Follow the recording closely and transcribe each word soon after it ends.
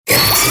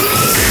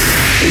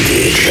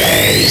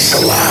DJ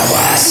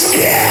Slava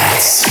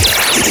Spец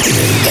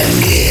in the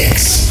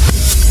mix.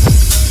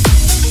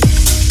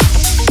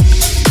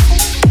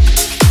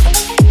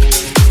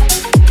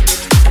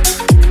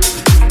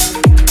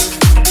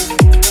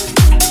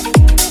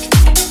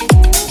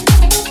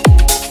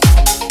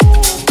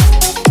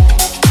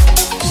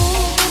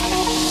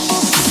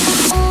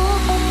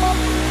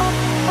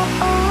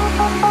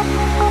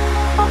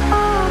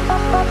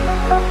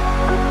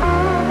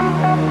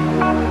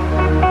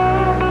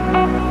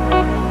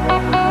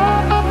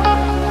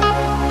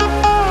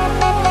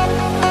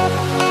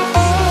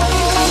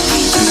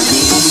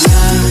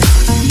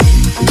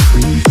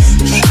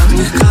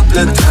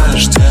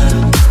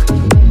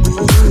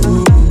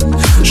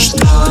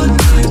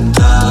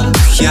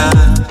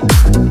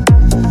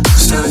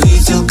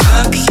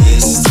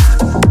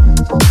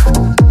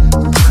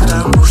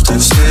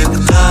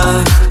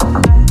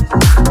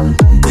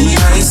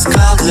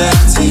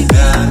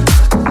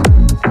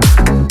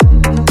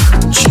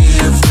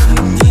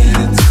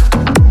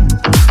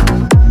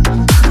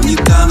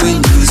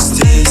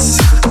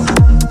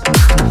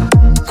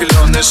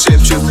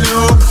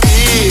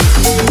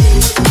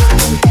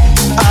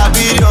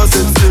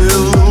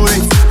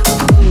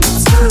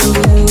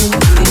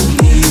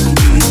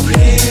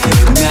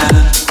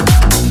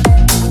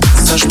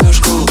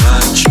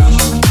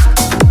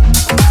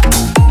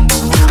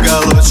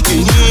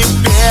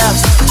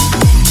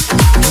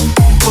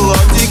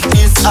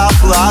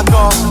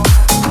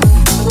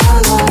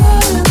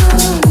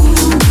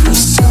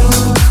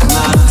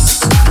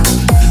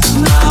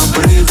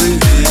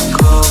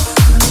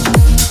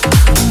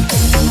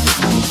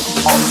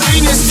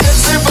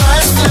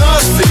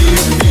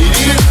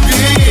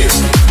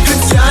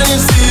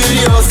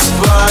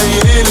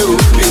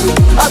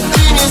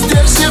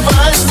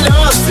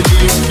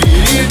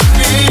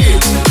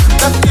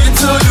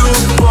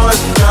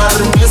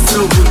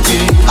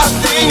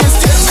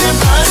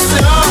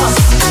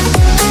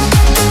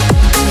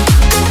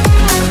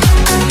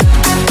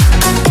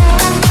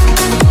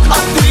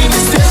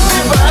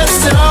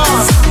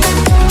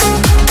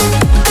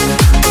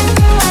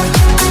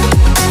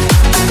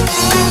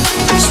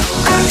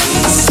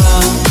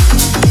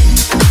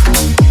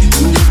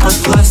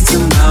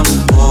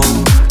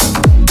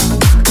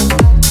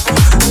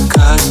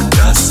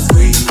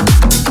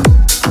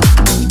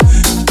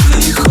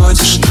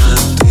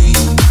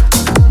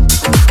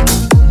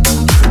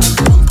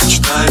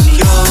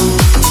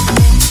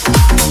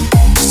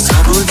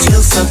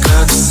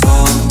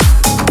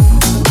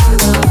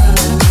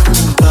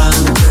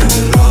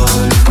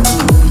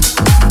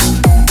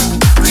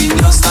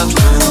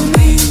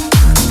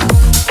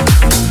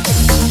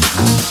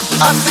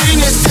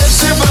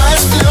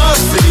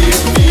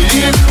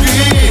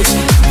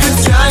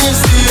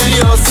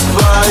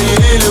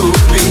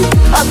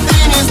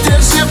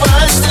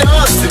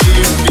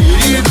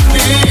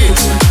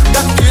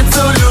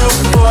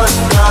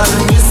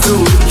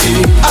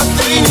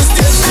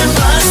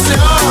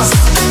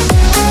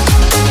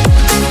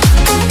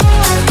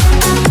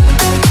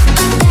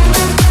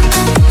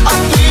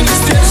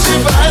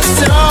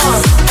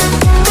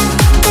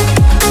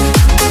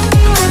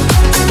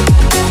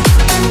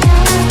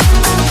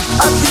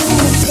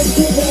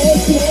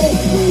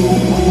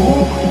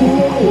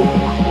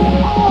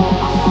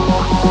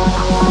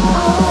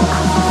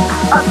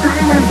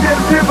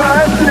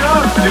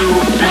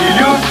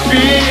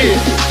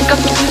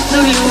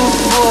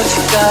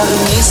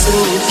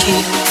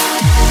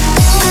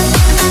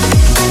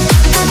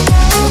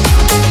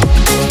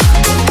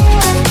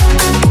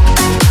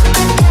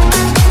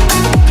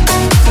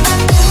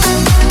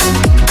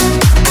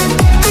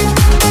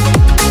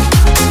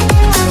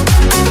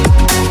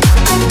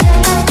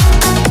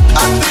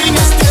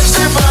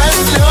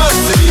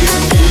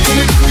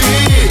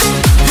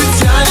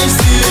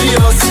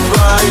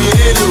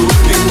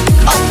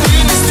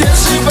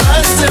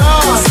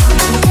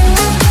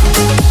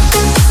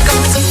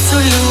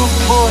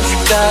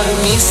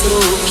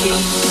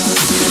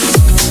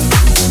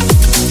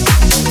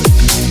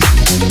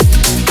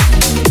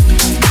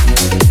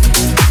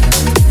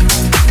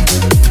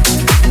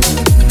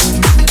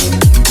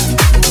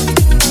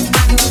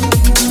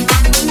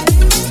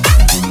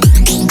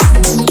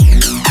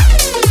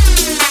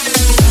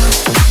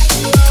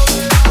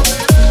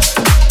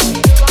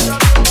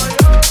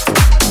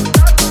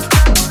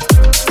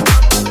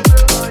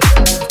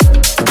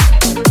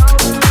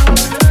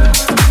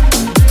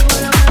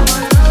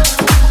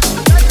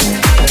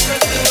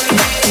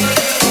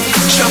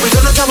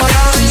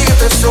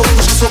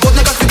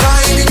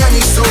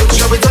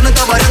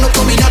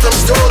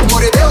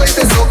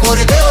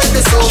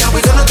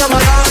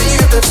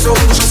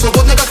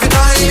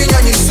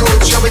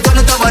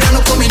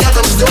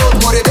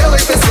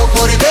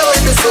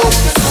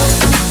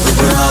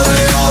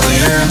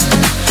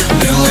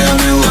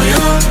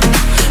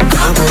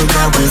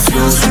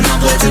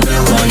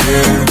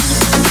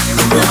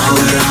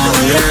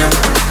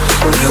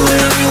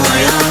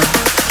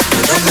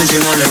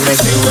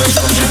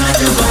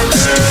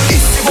 И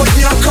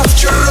сегодня, как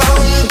вчера,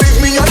 ты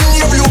в меня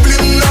не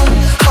влюблена,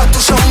 а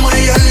душа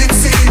моя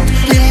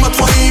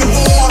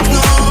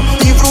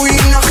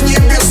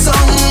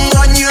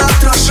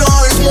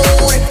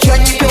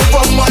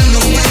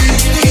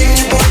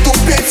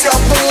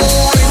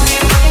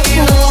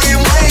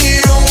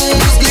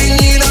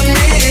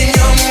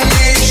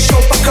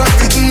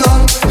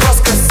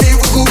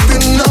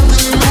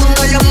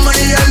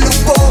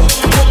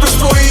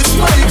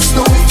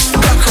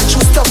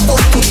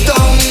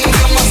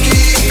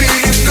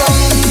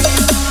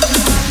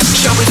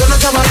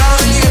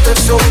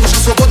это все. Душа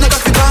свободна,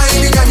 как ветра, и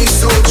меня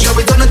несут. Я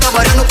выйду на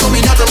моря, но кто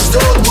меня там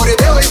ждет? Море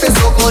белый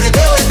песок, море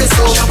белый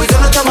песок. Я выйду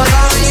на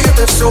моря, и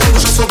это все.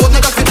 Душа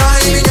свободна, как ветра,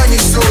 и меня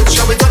несут.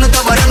 Я выйду на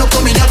моря, но кто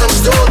меня там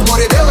ждет?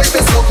 Море белый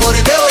песок,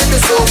 море белый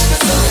песок.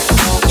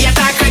 Я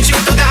так хочу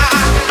туда,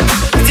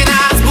 где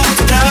нас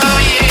будет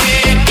трое.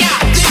 Я,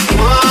 ты и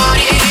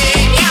море,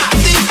 я,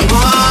 ты и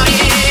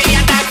море.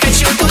 Я так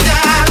хочу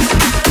туда,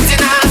 где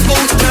нас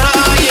будет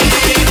трое.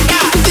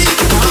 Я, ты и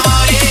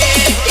море,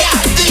 я,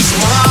 ты и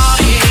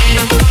море.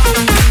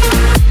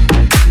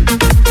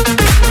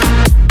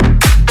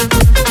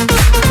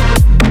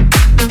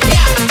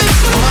 Я, ты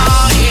и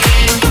море.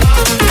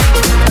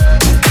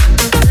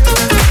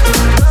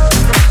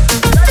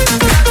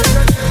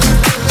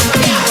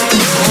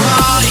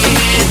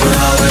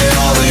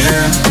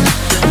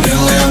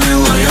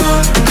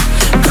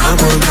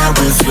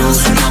 Капают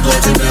слезы на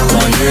платье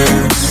белое.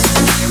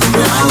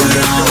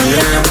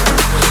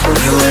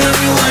 Алые,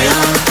 милая.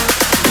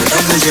 Мы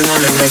так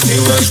начинали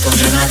красиво, что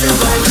мне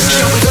напевали.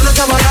 Я выйду на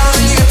моря,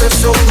 и это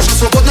все. Душа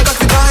свободна, как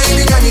ветра, и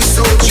меня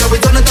несут. Я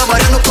выйду на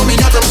моря, но кто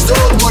меня там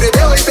ждет? Море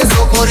белый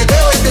песок, море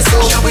белый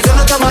песок. Я выйду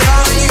на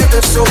моря, и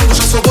это все.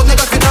 Душа свободна,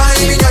 как ветра,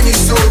 и меня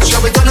несут. Я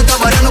выйду на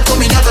моря, но кто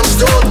меня там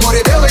ждет?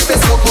 Море белый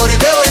песок, море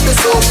белый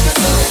песок.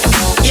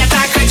 Я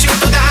так хочу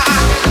туда,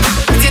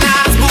 где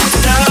нас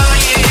будет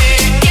трое.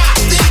 Я,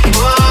 ты и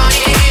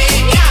море,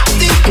 я,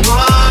 ты и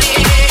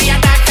море. Я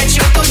так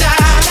хочу туда,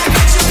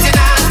 где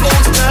нас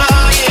будет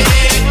трое.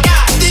 Я,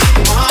 ты и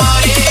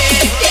море,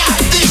 я,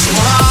 ты и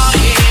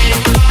море.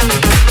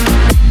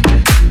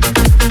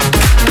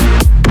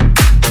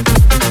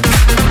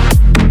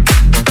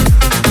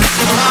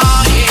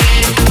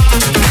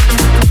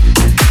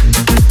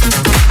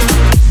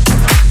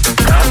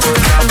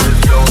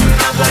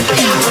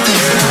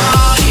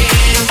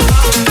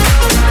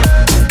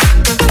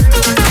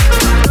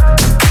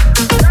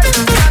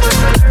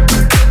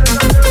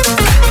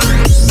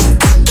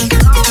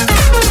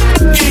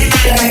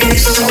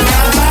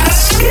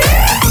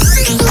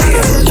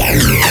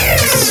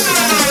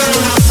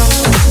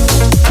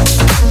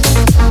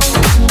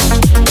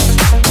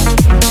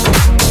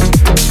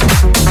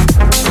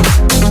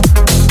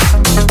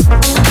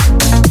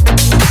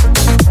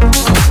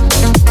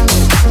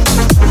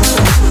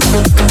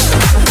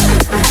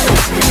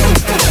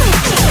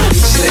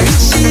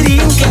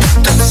 Вечеринка,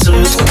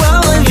 танцуют в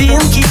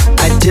половинке.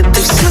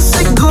 Одеты все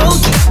с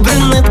иголки,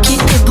 брюнетки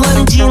и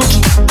блондинки.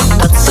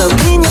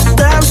 Пацаны не в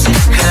танце,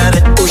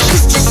 хоры уже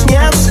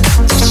стеснятся.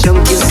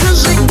 Девчонки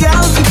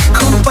зажигалки,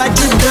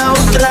 купати до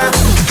утра.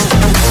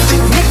 Ты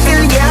не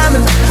кальяна,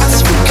 от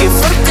звука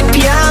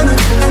фортепиано.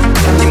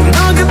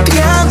 Немного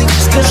пьяный,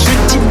 скажу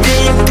тебе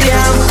я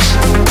прямо.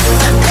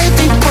 На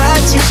этой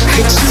пати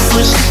хочу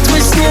слышать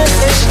твой смех.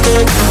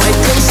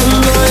 Пойдем со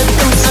мной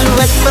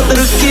танцевать под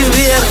руки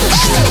вверх.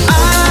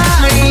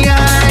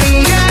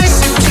 Ай-яй-яй,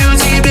 шепчу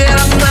тебе,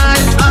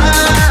 родная.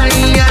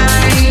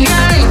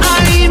 Ай-яй-яй,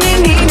 а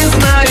имени не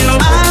знаю.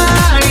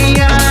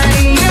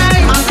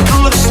 Ай-яй-яй,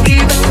 откуда ж ты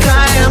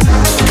такая,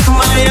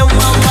 моя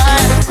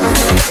малая?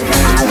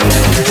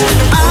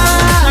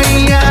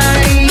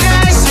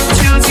 Ай-яй-яй,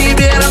 шепчу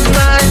тебе,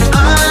 родная.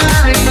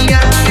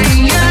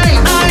 Ай-яй-яй,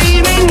 а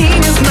имени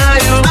не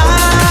знаю.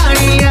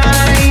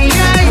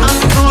 Ай-яй-яй,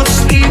 откуда ж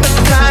ты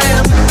такая,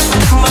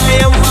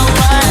 моя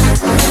малая?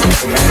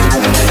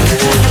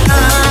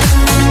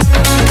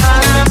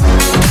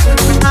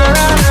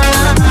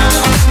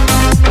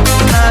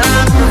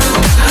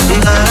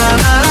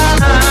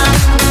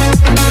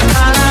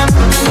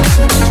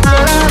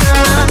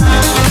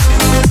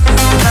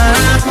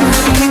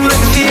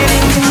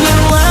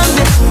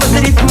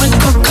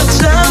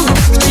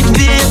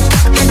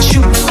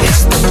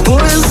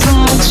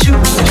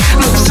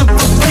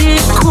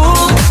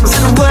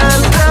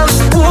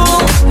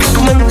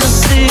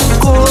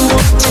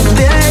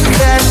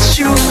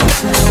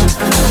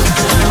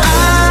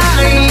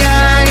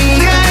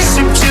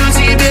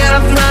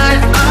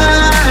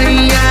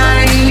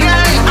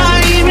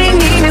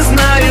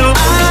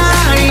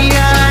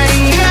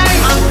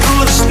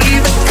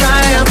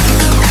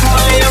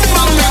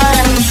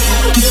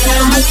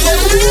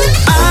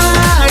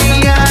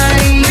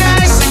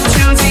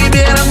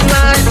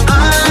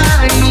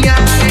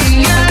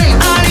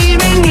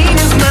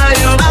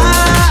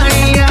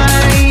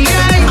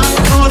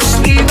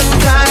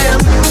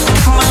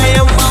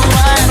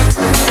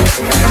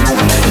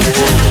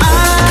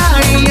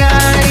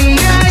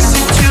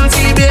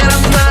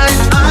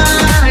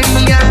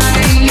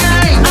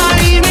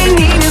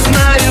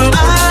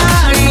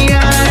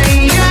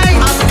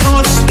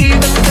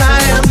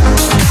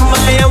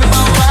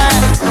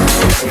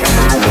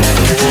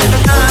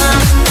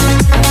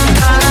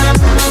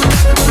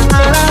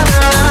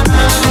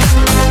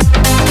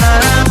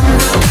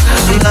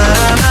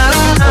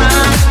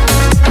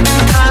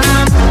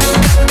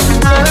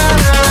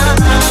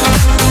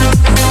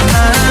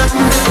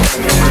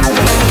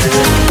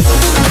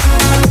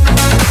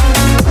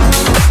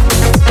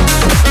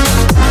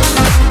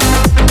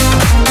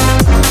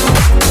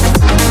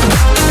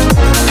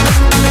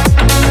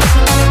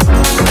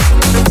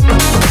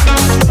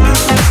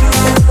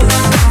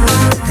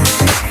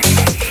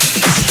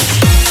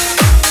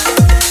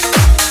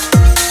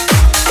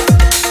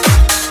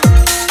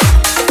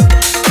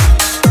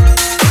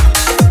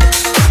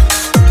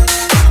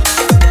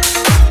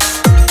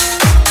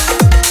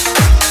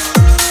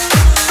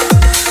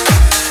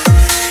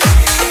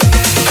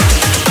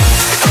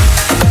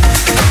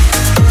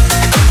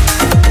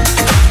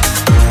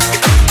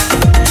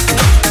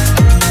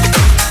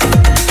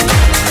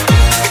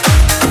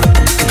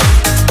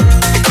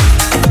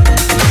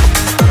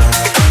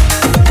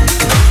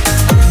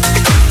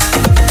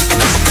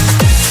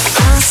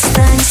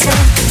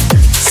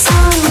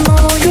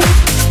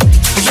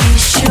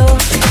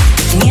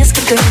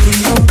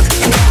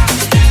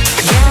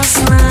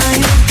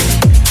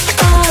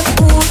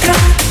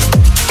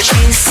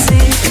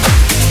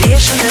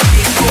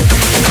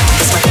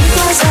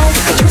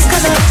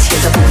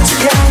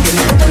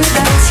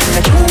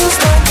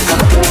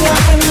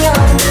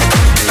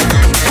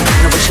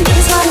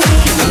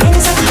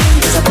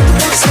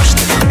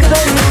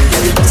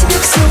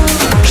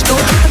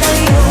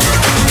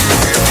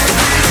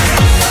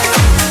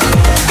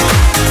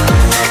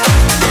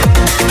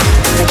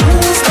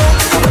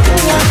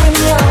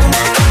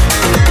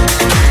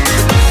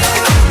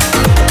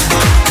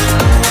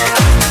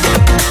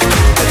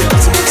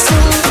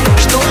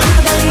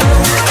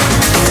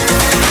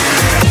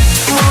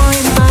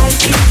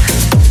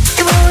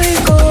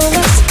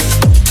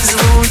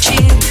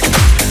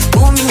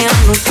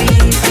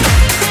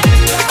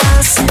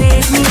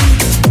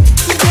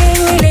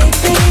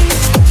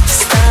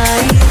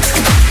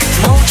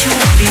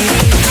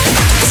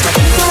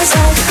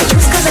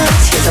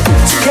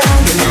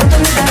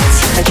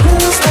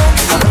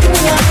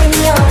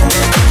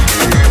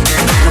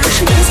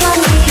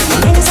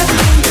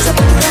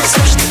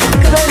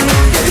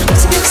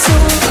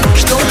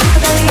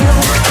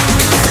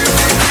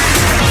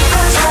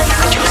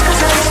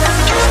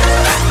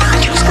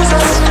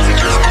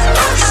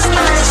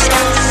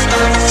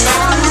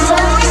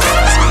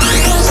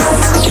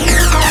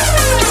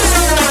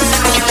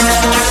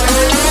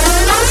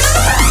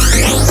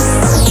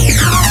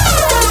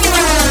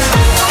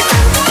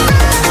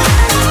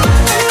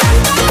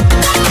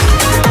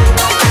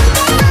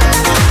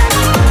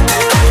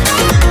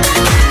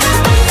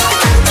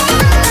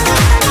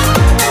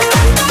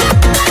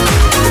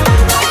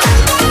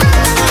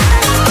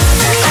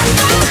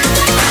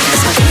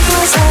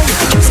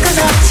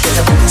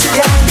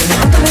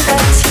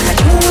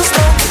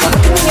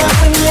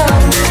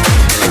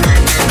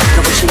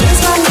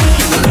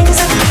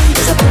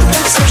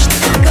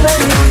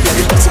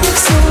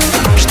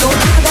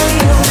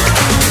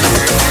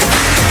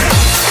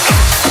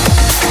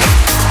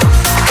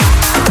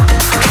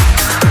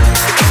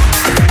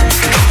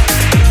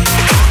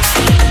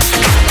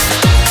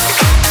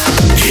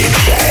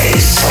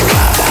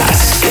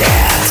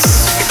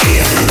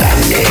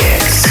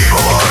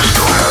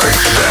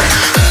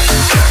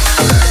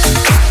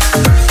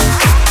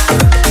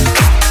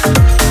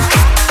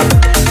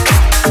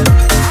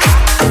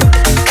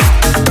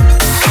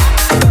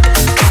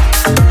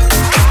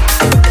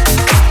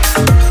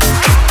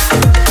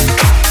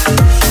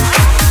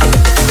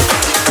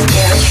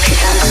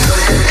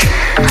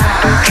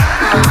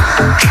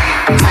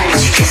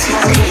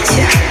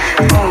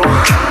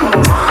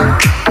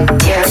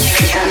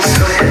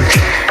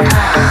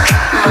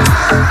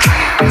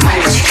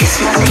 Мальчики,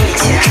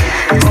 смотрите.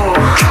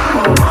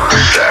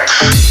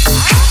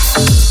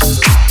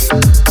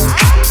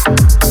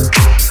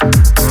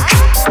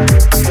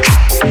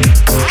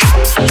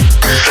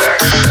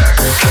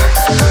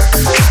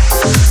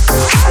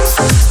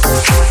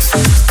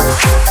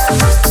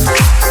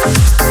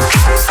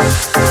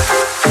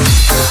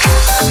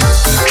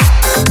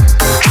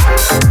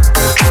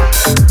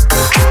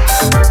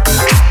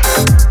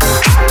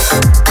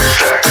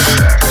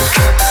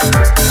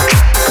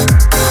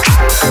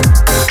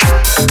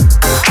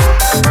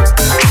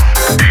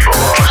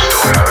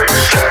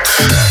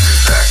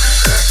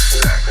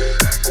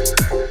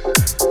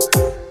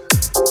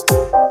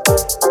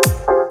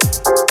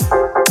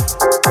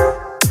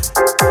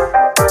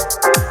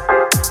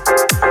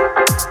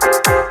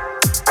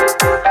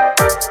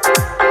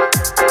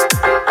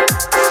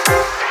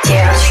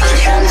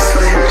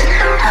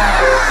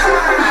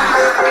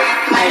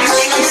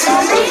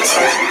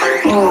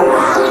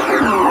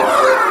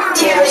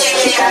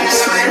 Девочки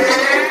танцуют.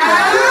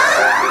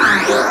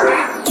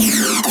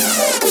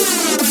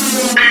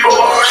 People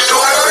are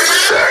still having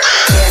sex.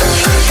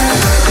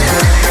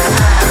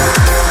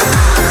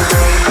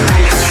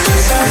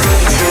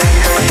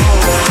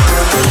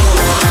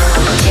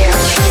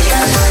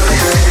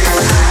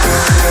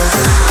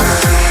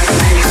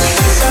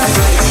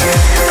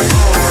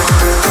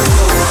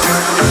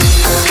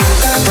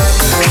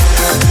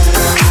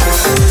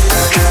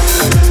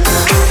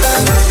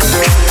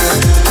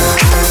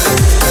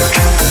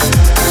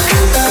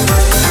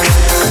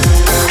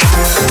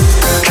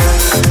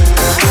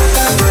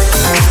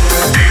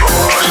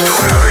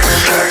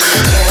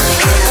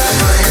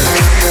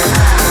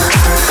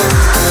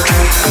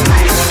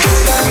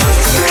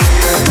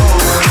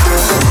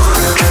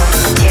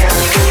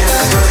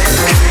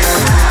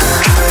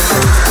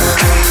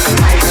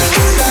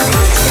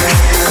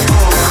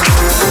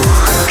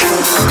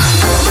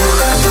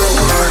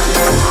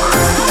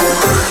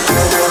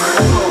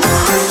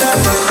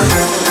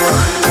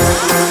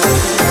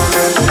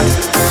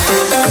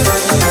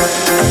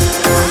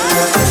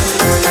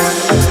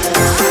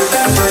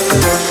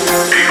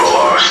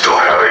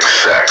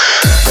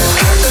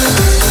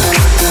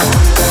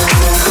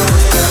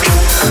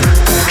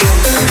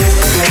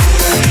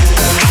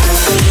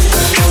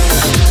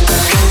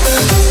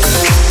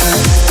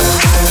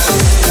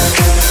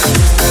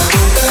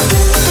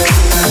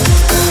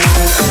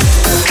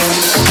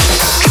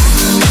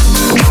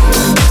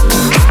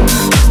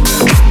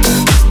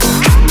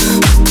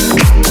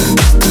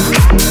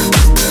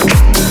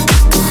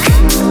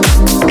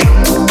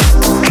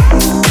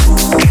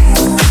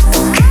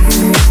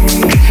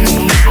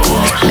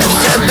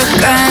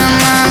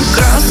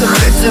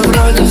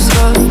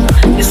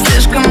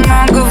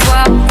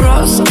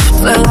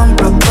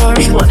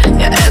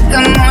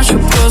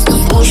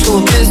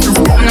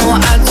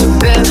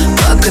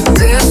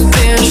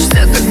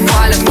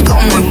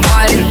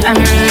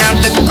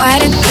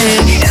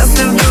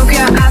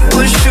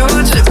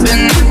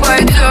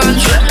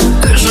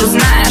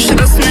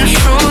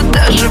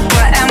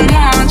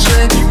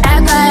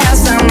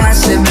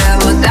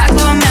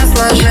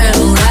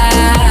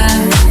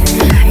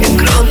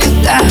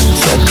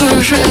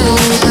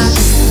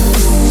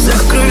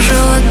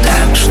 Закружила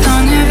так, что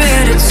не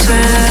верится.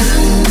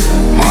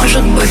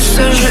 Может быть,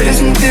 вся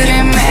жизнь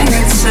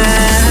переменится.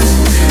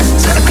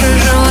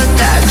 Закружила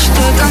так,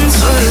 что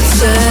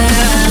танцуется.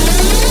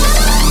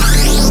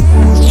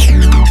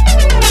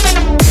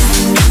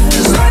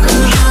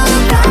 Закружила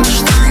так,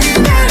 что не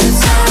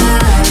верится.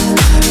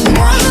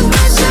 Может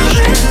быть, вся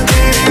жизнь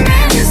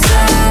переменится.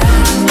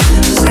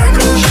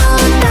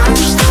 Закружила так,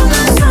 что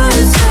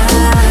танцуется.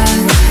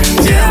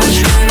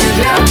 Девочка, не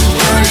для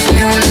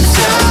твоей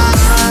улицы.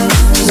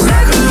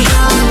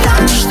 Закружила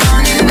так, что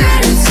не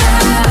верится.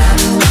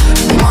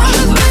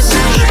 Может быть,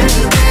 вся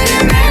жизнь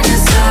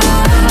переменится.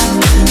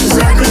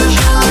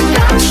 Закружила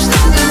так, что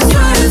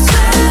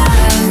танцуется.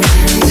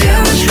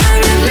 Девочка,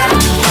 не для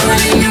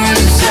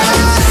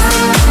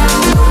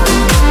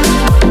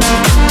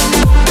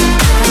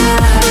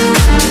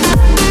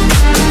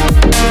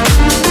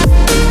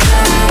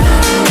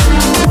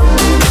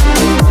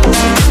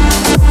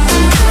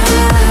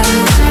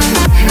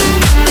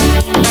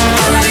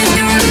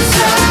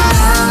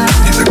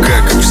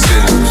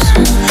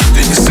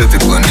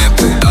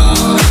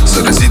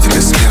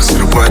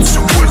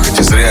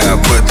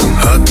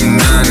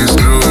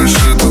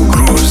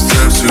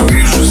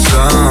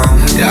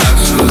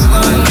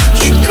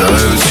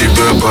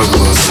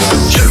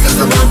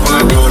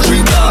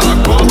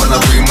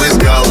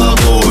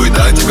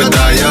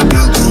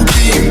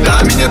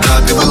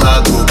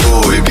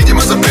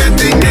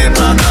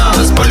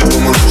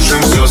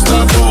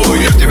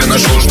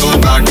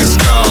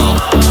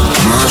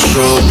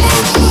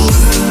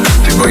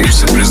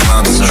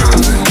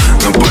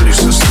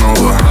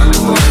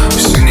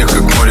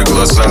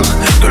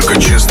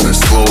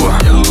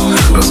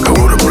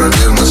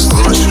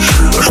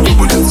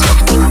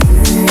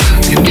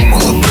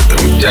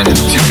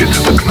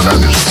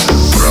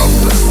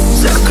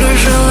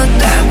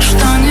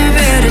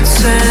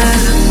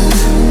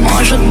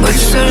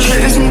Будто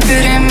жизнь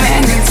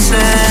переменится,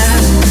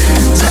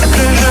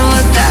 закружила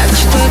так,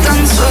 что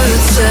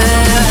танцуется.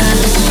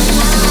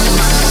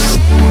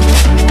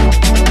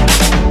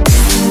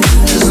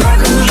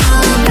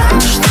 Закружила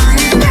так, что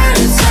не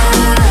верится.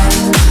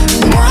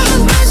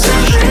 Может быть, вся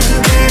жизнь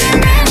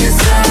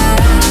переменится.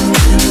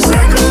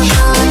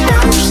 Закружила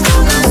так, что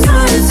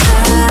танцуется.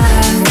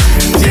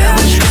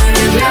 Девочка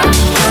не для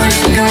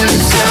твоей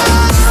улицы.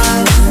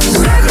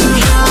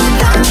 Закружила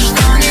так,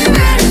 что не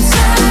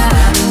верится.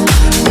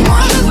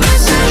 Может быть,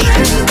 вся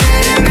жизнь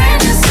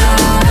переменится.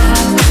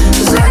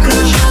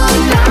 Закружила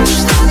так,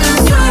 что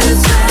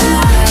танцуется.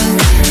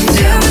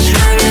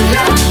 Девочка не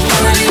для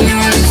твоей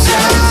улицы.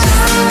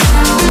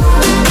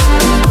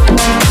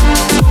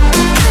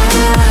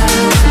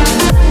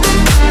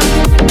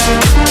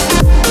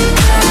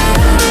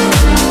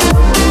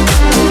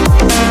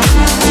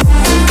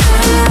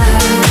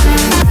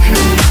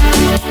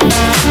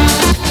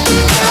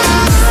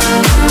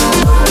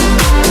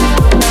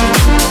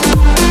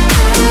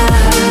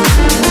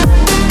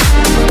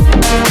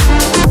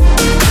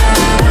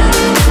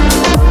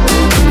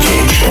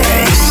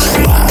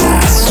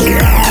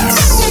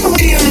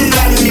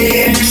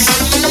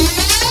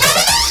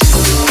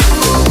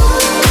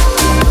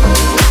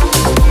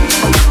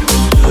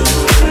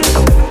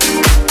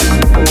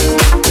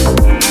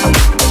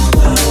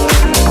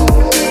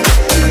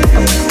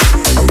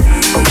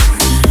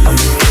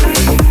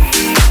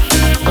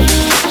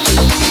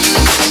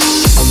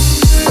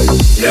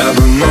 Я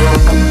бы мог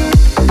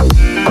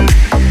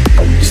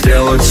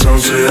сделать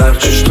солнце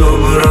ярче,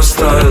 чтобы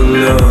растаял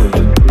лед.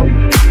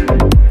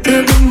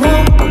 Ты бы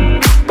мог,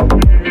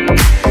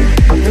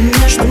 но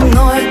между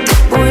мной и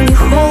тобой не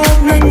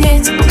холодно, не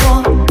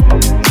тепло.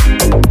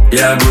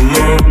 Я бы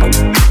мог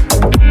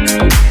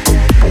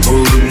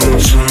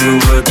улыбнуться, но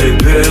в этой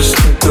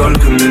песне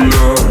только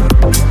минор.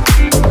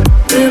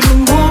 Ты бы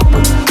мог,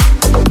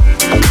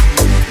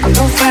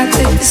 но в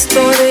этой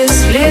истории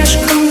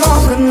слишком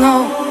много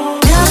но.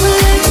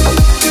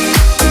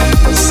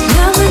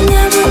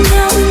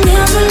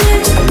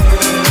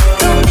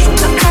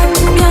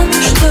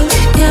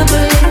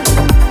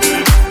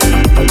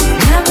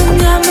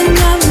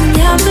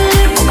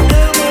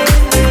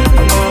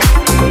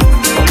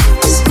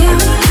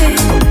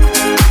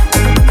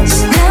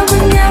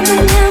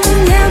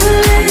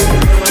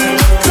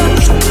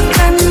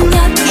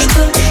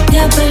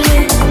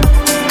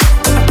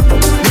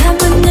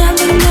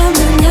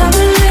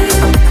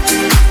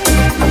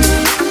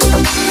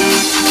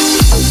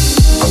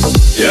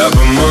 Я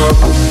бы мог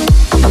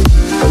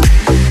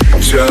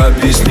все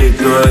объяснить,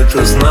 но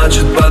это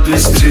значит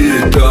подвести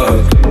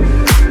итог.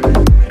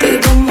 Ты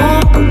бы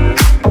мог,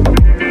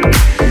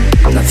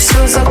 но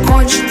все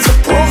закончится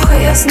плохо,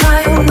 я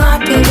знаю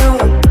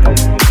наперед.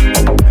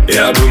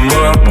 Я бы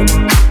мог,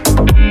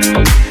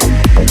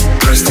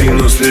 прости,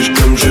 но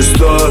слишком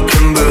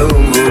жестоким был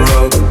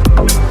урок.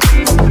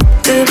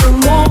 Ты бы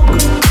мог,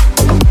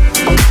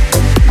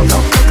 но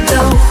когда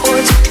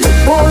уходит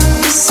любовь,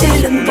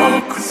 бессилен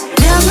Бог.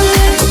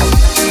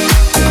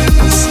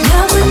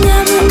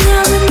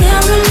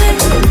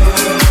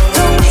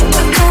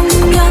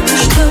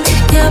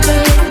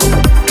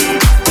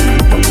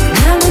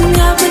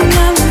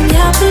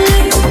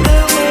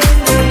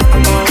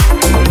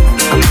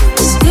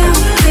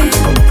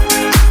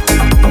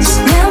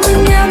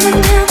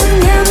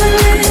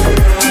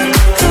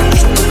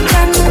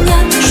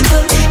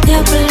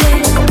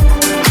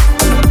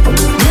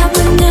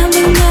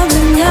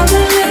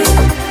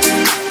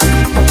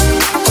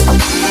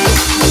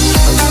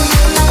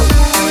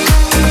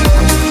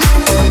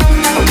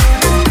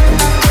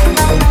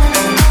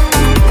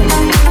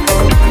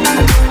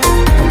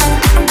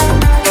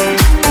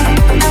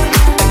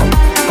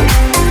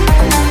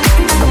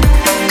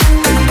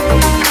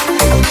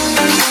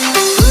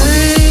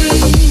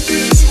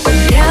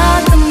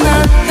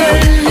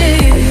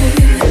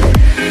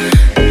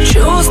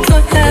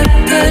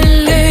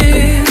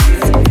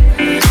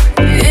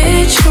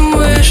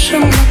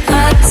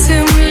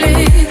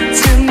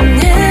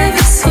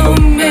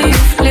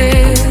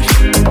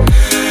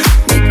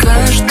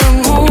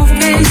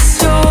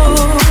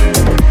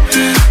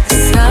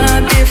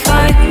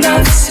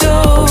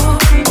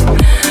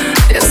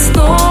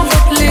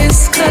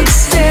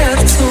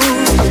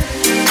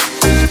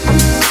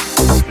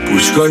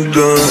 Хоть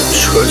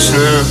дождь, хоть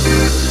снег,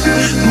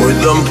 мой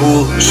дом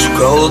пусть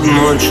холод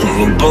ночью,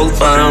 но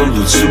болтаем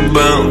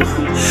децибел.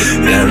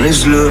 Я не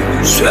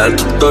злюсь,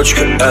 эта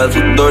точка,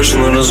 это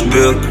точно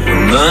разбег. Я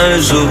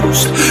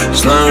наизусть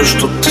знаю,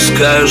 что ты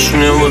скажешь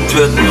мне в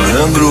ответ,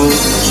 моя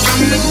грусть.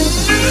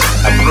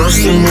 Я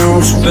просто не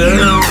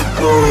успел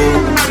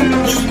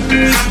помнить.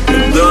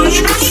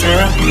 Дочка,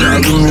 все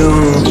рядом не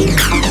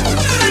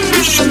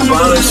еще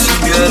пара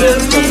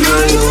сигарет на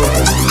краю.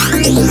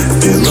 И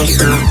на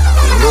сне.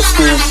 С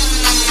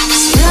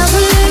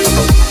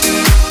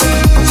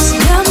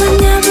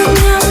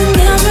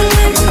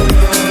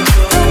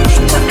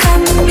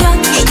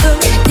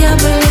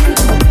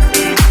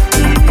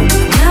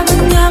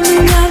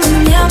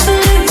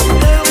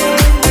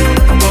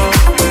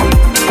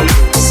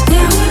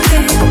неба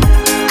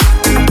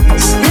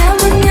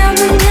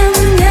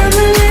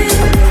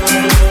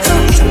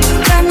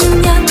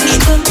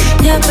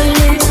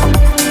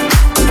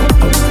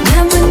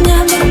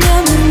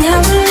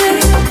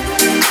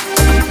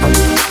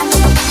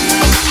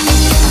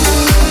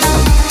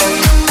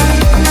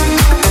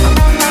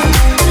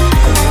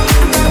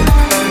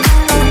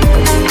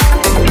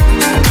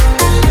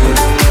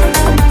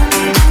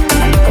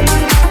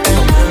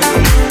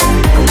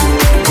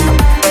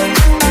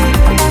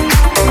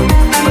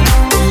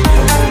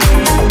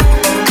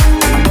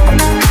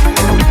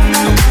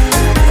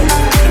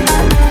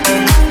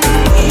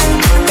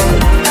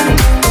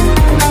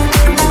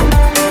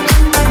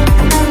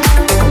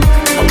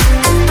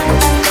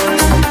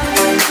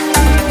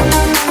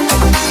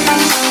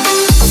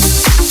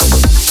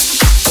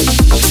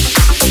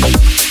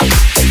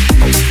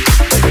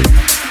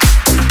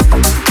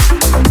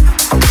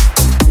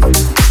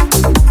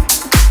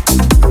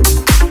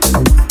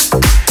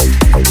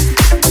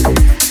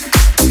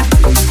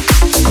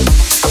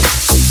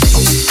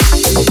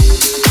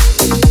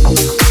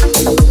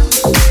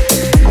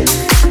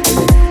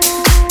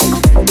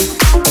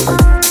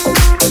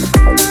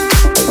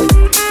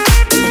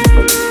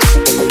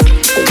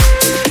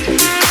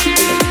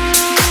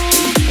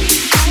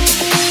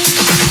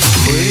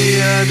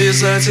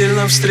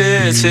обязательно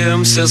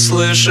встретимся,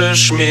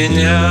 слышишь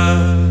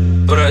меня?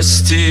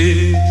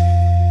 Прости.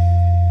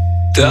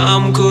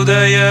 Там,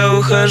 куда я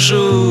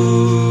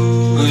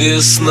ухожу,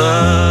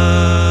 весна.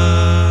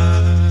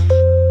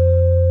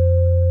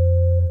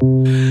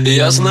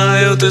 Я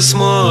знаю, ты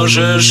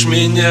сможешь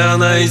меня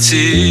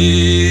найти.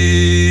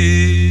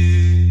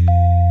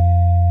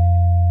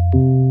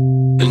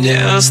 Не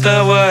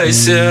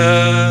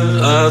оставайся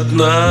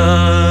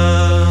одна.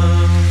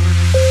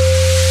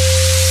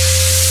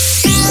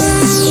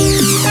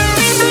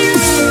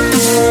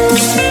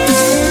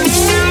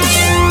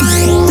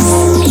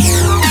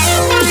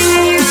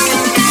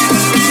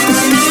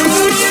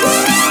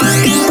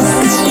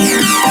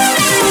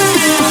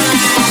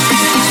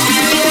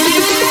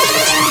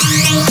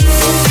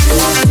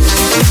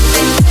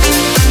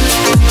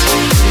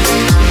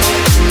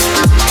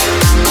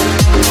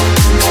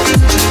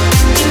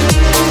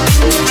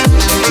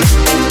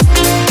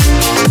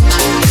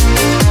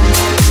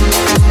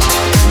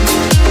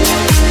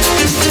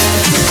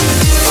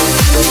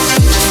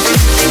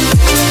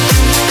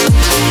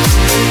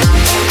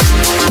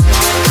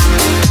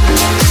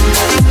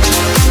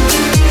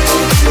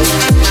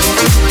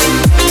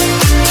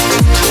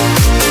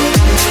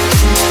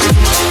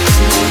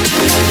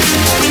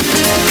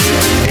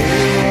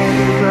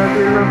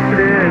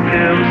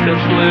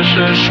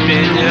 Слышишь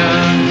меня?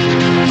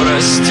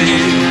 Прости.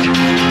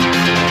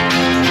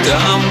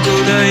 Там,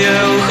 куда я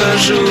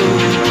ухожу,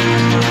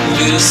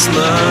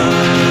 весна.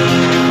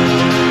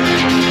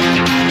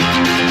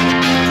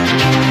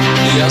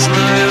 Я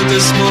знаю, ты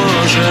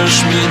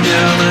сможешь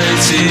меня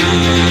найти.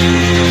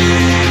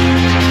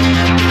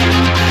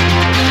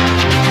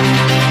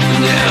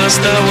 Не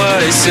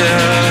оставайся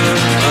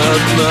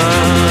одна.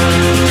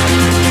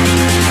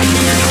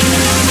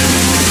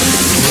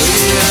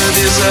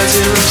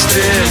 Обязательно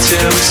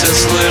встретимся,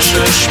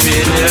 слышишь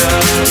меня?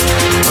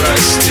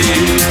 Прости.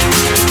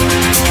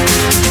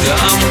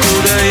 Там,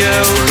 куда я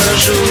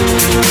ухожу,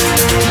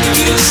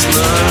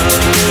 весна.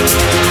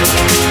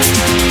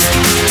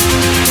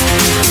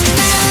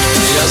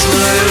 Я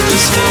знаю, ты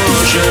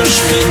сможешь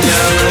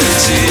меня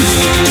найти.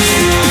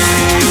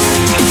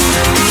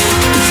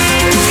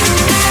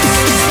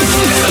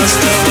 Не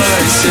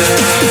оставайся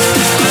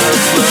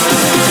одна.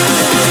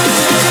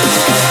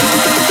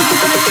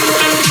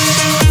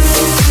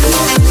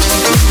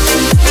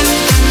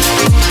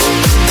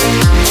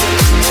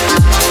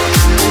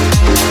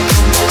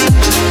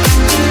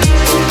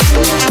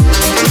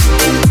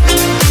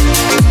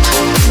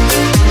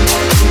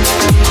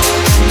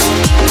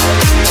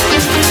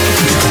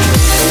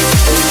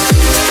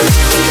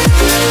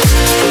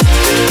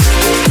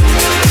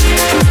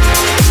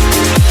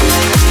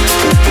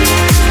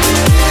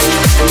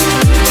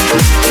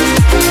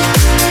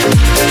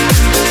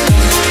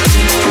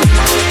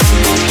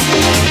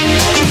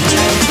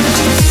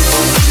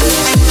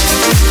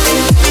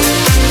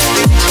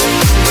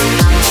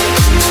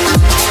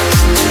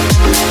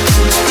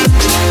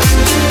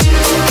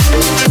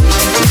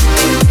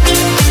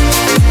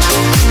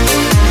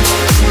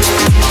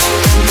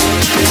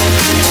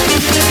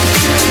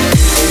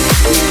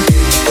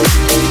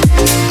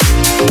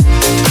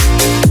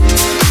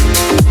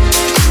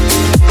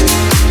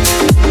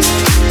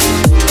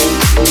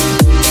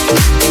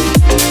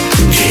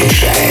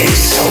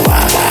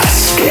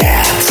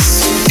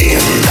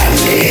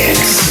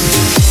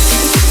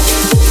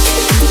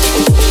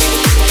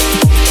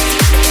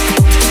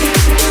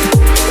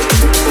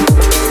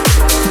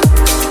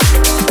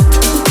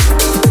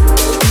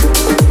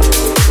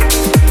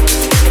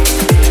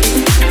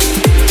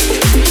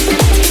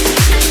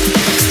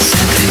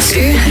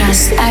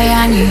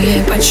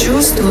 Расстояние,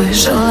 почувствуй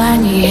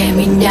желание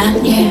меня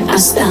не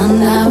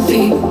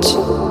остановить.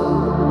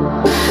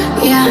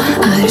 Я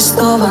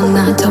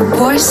арестована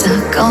тобой,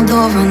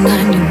 заколдована,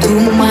 не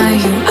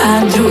думаю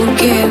о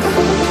других.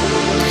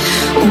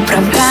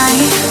 Управляй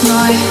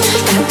мной,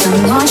 эта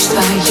ночь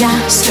твоя,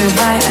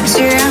 срывай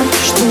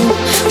одежду.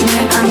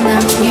 Мне она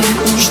не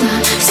нужна,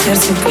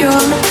 сердце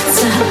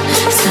бьется,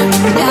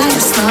 заменяя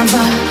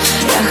слова.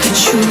 Я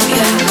хочу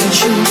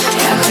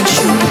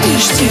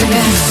лишь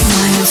тебя.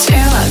 Мое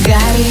тело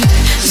горит,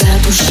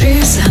 задуши,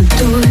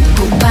 задуй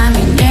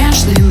губами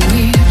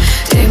нежными.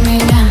 Ты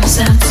меня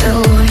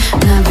зацелуй,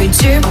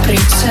 наведи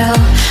прицел,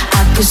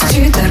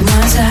 отпусти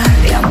тормоза.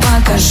 Я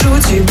покажу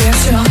тебе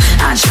все,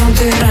 о чем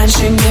ты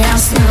раньше не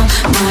знал.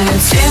 Мое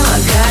тело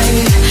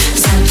горит,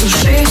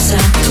 задуши,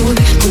 задуй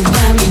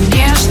губами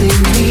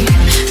нежными.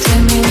 Ты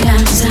меня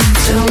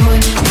зацелуй,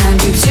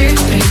 наведи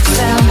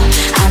прицел,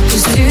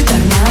 отпусти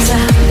тормоза.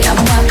 Я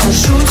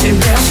покажу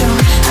тебе все,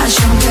 о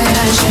чем ты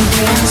раньше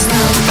не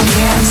знал,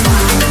 не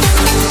знал.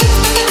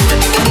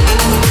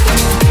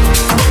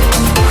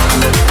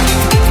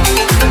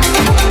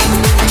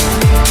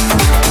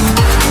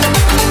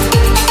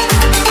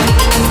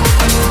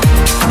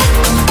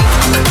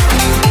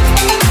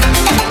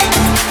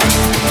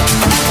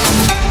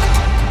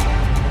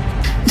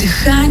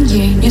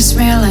 Дыхание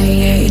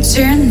несмелое,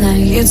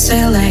 единое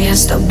целое,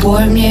 с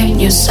тобой мне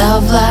не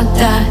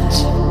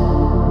совладать.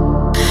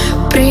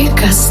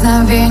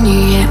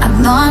 прикосновение,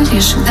 одно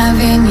лишь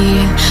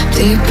мгновение.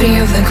 Ты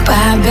привык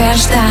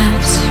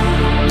побеждать.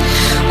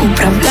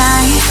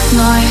 Управляй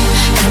мной,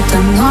 эта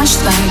ночь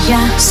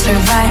твоя.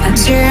 Срывай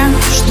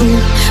одежду,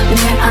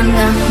 мне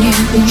она не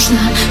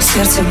нужна.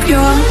 Сердце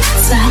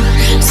бьется,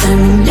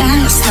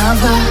 заменяя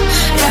слова.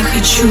 Я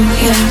хочу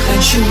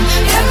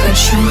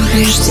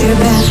лишь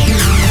тебя.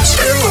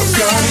 Тело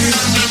горит,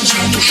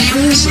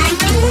 задуши за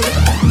тобой.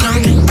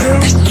 Грани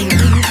между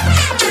ними,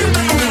 ты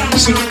меня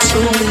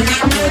зацелуй.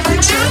 Не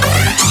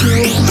потеряй сил,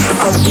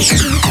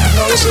 отпусти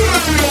глаза.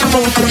 Я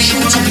покажу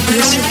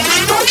тебе все,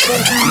 о чем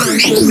ты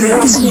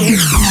не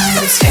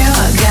Мое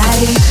тело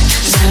горит,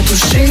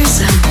 задуши,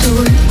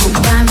 задуй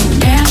губами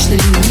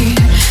нежными.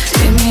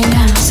 Ты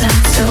меня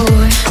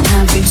зацелуй,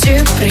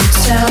 наведи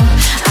прицел,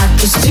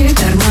 отпусти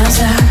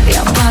тормоза.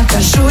 Я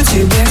покажу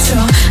тебе все,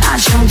 о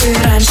чем ты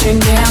раньше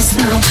не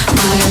знал.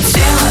 Мое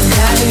тело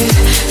горит,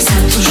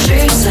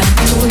 задуши,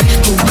 задуй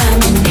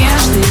губами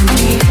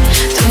нежными.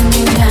 Ты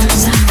меня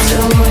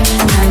зацелуй,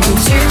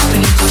 наведи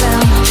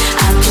прицел,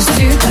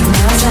 отпусти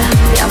тормоза.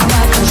 Я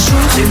покажу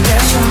тебе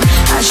все,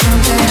 о чем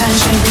ты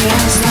раньше не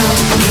знал,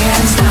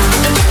 не знал.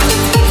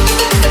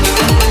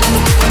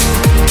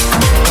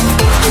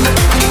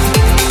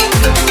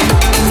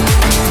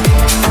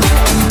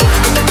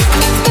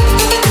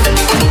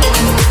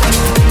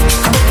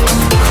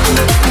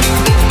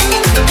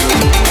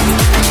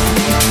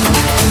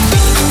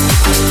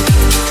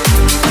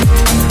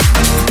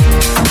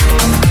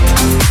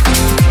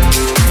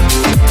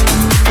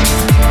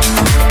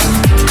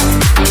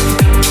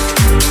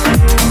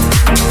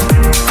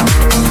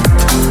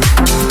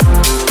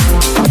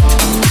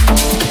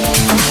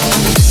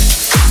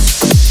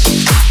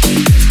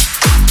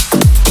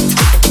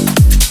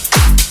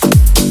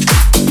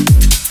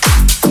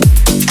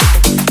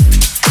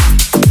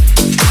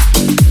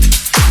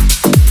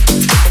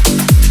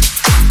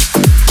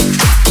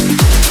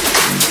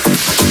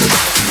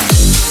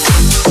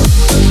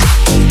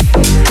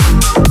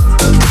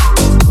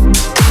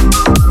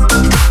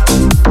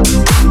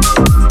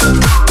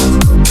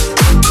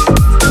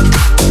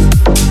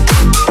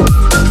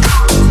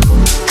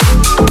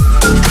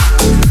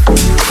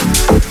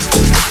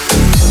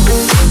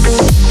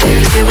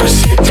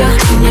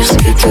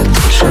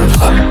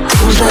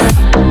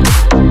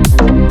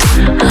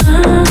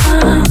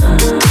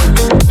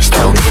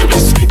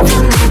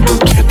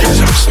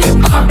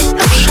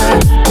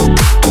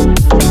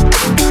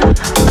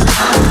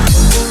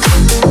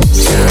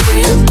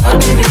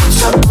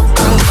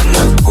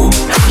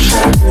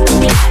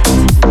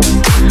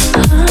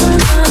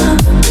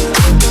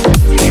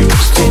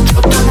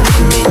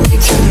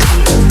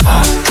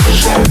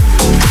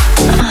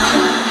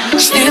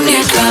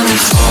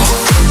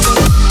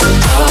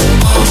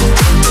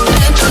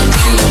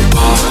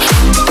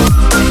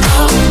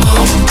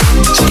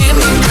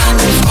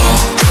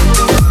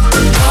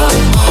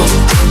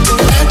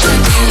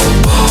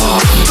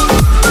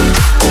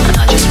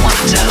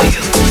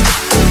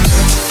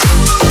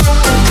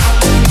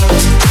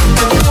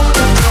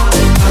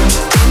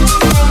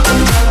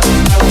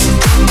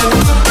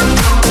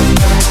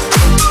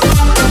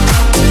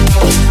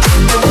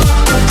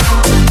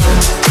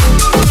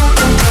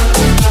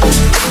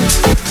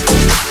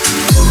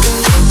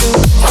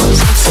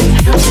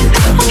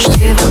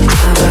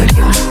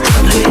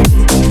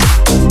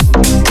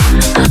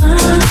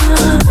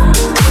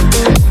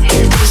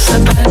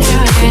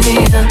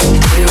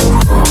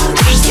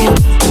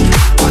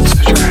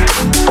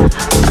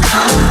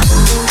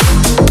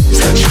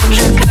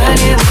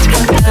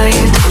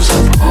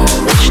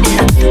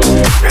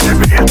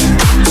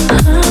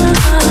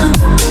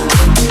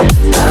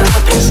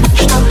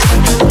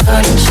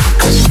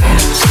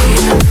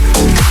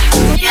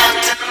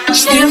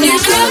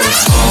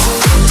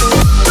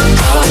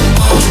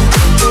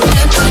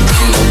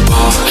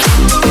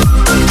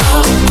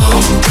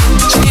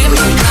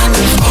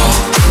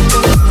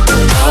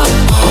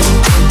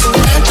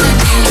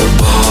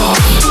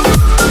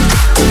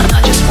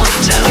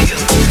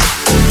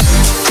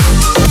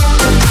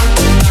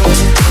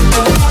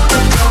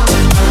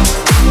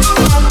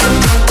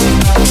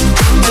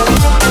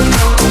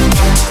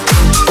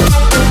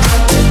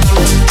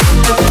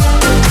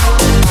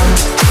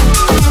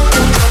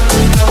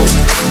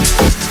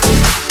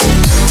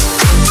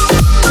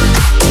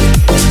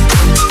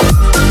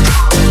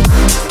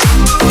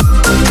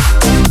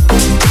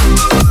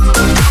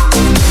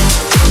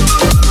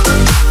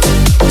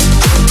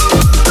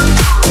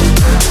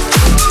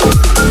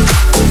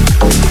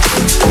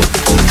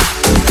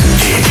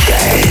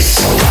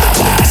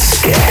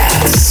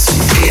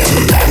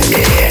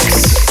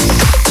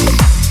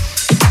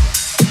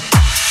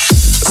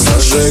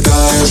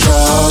 Зажигаешь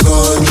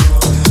огонь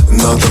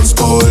на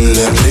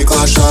танцполе,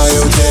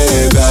 приглашаю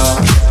тебя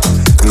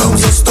к нам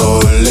за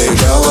столик.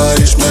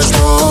 Говоришь мне,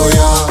 что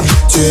я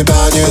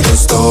тебя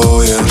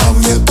недостоин, а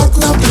мне так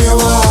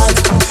наплевать.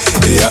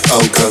 Я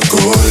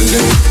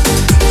алкоголик,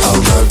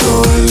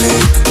 алкоголик,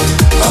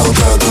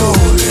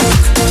 алкоголик.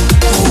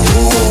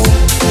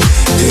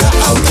 Я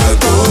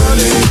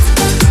алкоголик,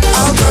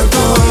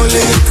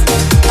 алкоголик,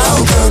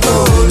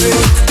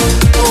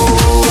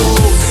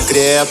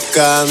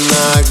 Крепко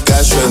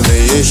нагашены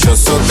еще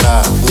с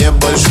утра. Мне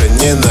больше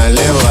не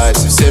наливать,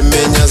 все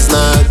меня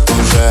знают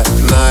уже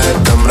на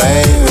этом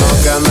рейве.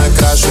 Много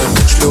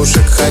накрашенных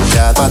шлюшек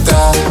хотят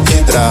пота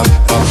и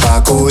драпа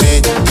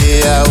покурить.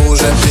 И я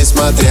уже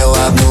присмотрел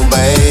одну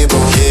бейбу.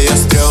 Ее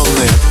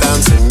стрёмные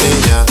танцы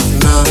меня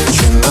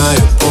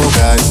начинают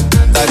пугать.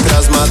 Так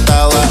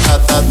размотала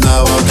от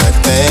одного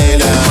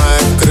коктейля.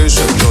 Моя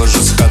крыша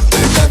тоже с хаты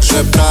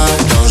также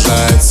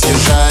продолжает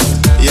съезжать.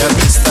 Я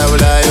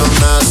представляю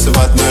нас в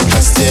одной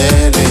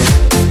постели.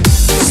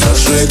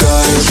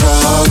 Зажигаю же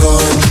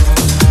огонь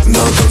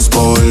на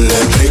танцполе,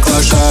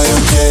 приглашаю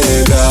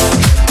тебя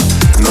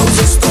к нам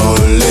за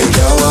столик.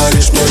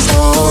 Говоришь мне,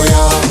 что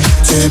я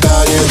тебя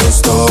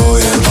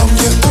недостоин, а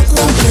мне так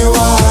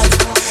наплевать.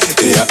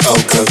 Я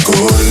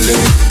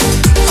алкоголик,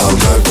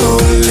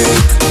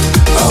 алкоголик,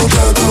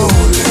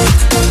 алкоголик.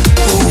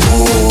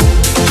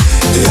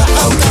 Я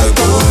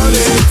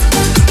алкоголик,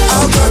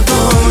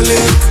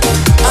 алкоголик,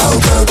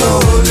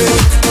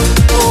 алкоголик.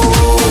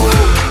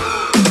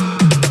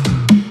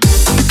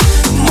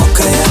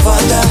 Мокрая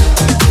вода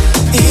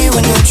и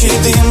вонючий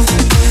дым.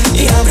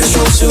 Я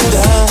пришел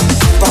сюда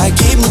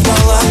погибнуть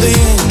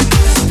молодым.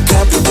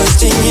 Каплю по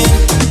стене,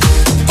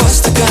 по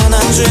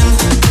стаканам джин.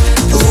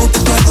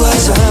 Лупит по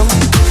глазам,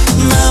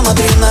 нам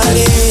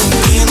адреналин.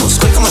 И ну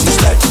сколько можно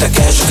ждать, ты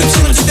такая же, как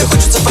все. Но тебе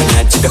хочется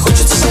понять, тебе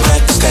хочется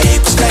забрать. Поскорей,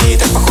 поскорей,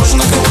 так похоже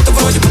на кого-то.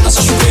 Вроде бы нас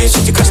ошибает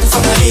эти красные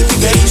фонари. Ты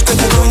горишь, как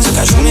огонь,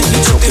 закажу мне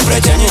для чего. Ты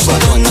протянешь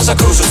ладонь, нас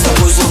окружит с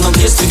тобой, словно в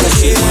детстве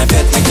качели. Мы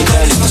опять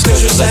накидались, но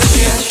скажи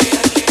зачем.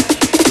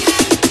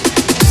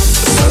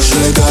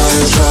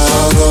 Зажигаю же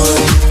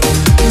огонь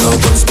на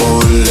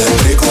танцполе,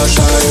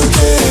 приглашаю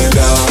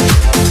тебя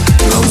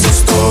к нам за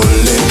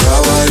столик.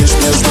 Говоришь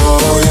мне, что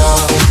я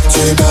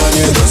тебя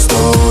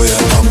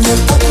недостоин, а мне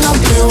так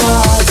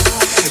наплевать.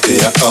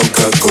 Я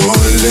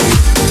алкоголик,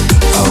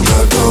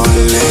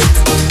 алкоголик,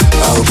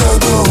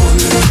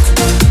 алкоголик.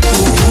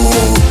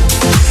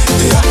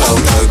 Я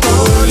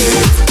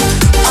алкоголик,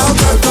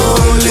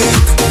 алкоголик,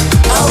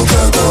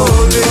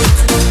 алкоголик.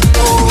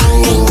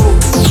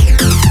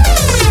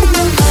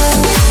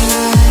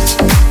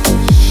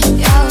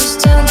 Я у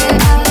стенки,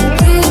 а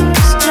ты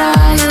с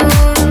краю.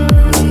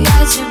 Я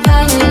тебя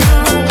не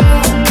люблю.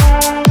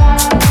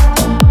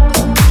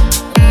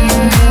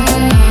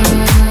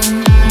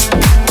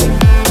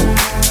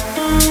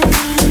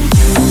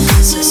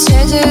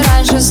 Соседи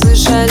раньше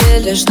слышали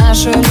лишь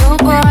нашу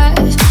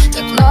любовь.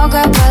 Так много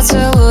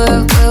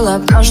поцелуев было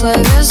прошлой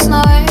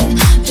весной.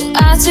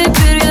 А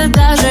теперь я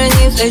даже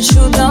не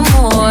хочу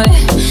домой.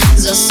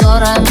 За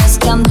ссорами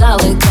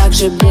скандалы, как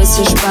же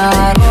бесишь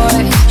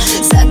порой.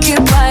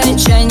 Закипает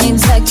чайник,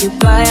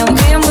 закипаем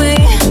и мы.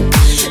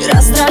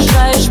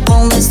 Раздражаешь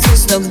полностью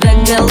с ног до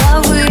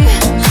головы.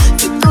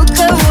 Ты тот,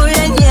 кого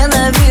я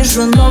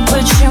ненавижу, но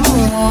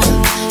почему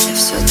я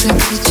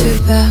все-таки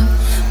тебя?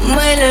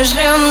 Мы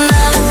лежим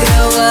на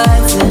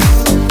кровати.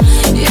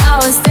 Я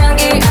у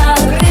стенки, а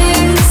ты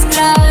с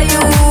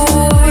краю.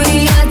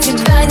 Я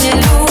тебя не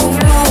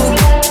люблю.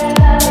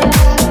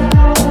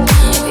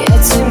 Я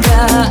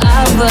тебя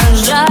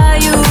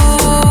обожаю.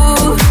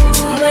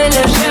 Мы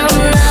лежим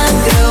на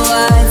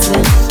кровати.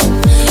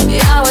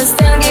 Я у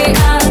стенки,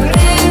 а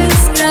ты с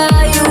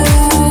краю.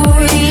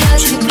 Я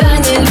тебя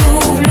не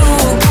люблю.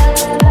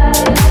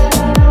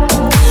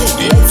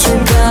 Я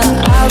тебя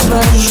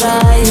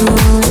обожаю.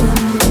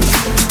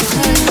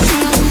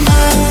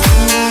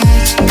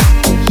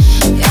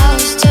 Я у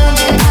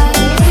стенки, а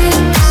ты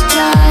с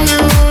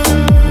краю.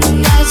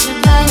 Я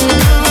тебя не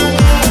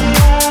люблю.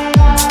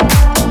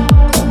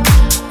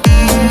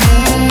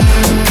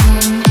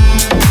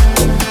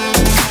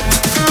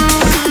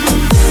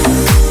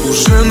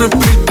 Уже на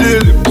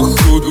пределе,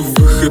 походу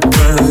выход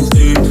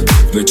один.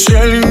 В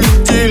начале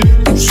недели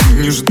уже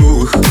не жду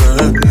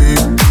выходных.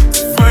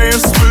 Давай я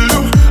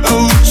свалю, а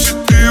лучше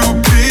ты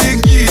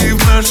убеги. В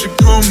нашей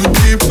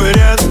комнате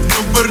порядок, но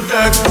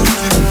бардак.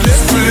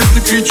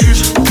 Бесполезно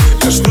кричишь,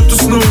 я что-то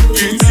снова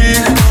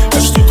притих. Я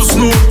что-то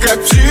снова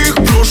как псих.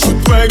 Брошу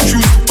твои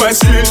чувства,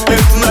 постель,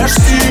 это наш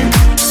стиль.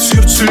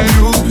 Сердце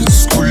любит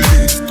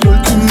скулить,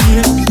 только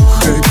не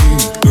уходи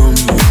ко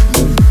мне,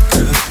 как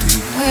ты.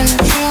 Мы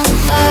лежим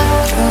на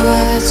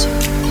кровати.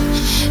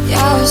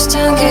 Я у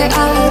стенки, а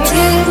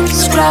ты с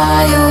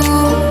краю.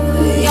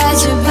 Я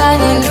тебя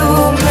не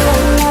люблю.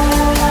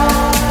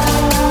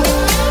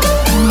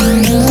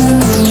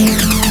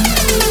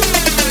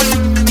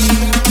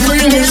 Мы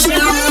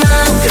лежим на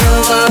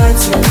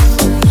кровати.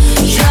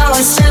 Я у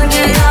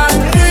стенки, а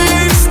ты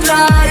с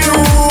краю.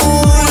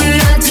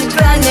 Я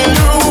тебя не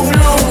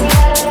люблю.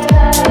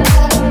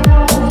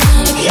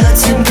 Я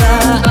тебя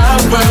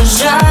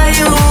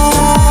обожаю.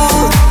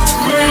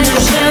 Мы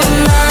лежим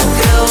на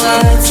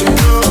кровати.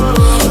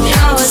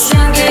 Я у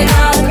стенки,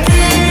 а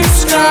ты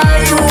с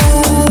краю.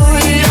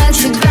 Я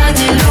тебя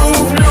не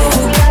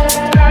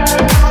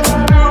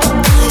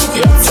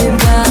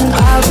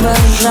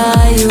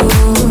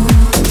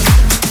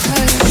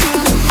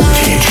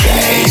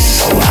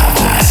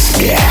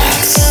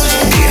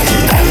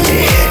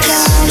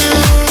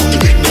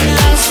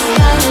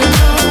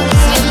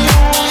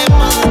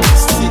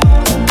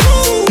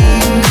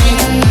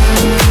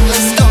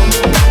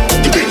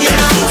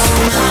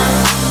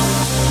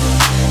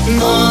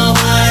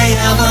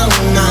Новая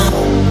волна.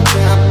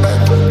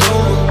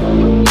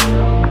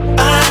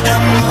 Подо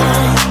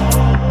мной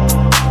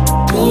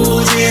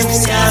будет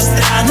вся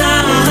страна.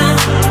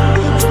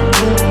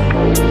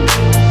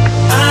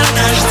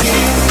 Подожди,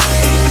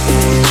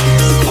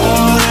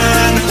 скоро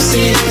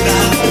навсегда.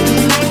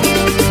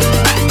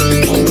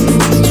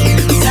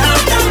 За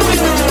тобой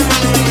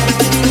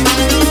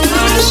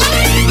наши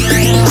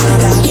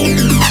города.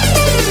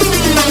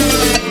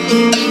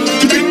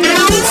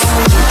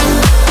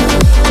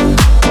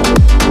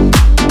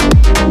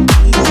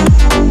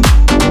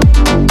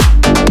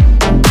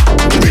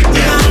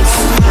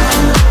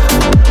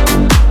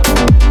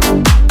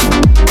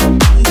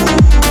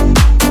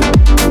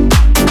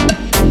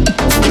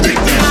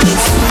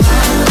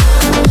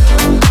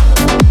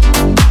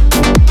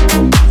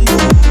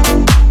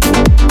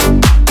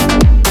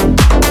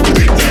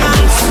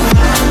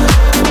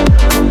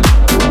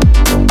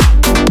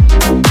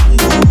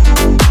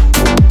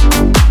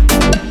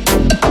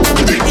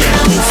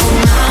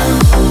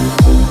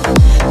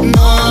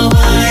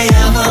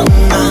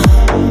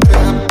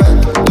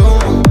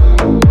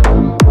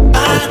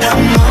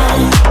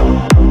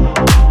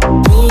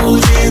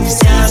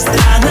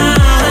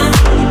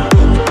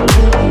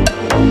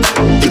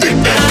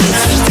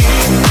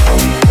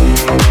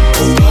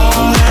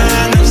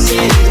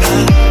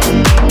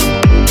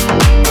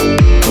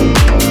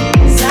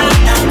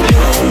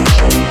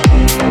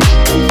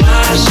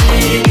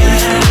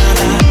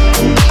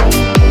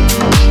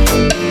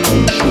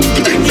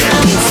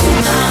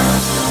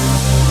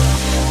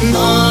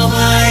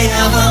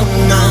 Новая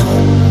волна.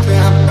 Ты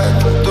об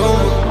этом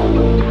думал?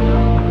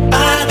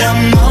 Подо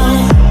мной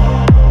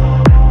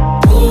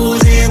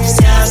будет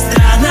вся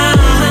страна.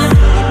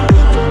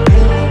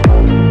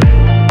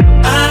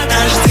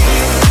 Подожди,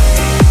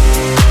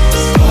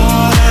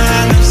 скоро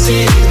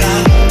навсегда.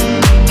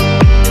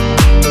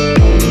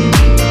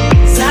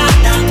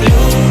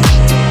 Затоплю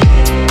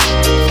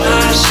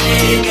ваши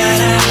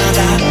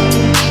города.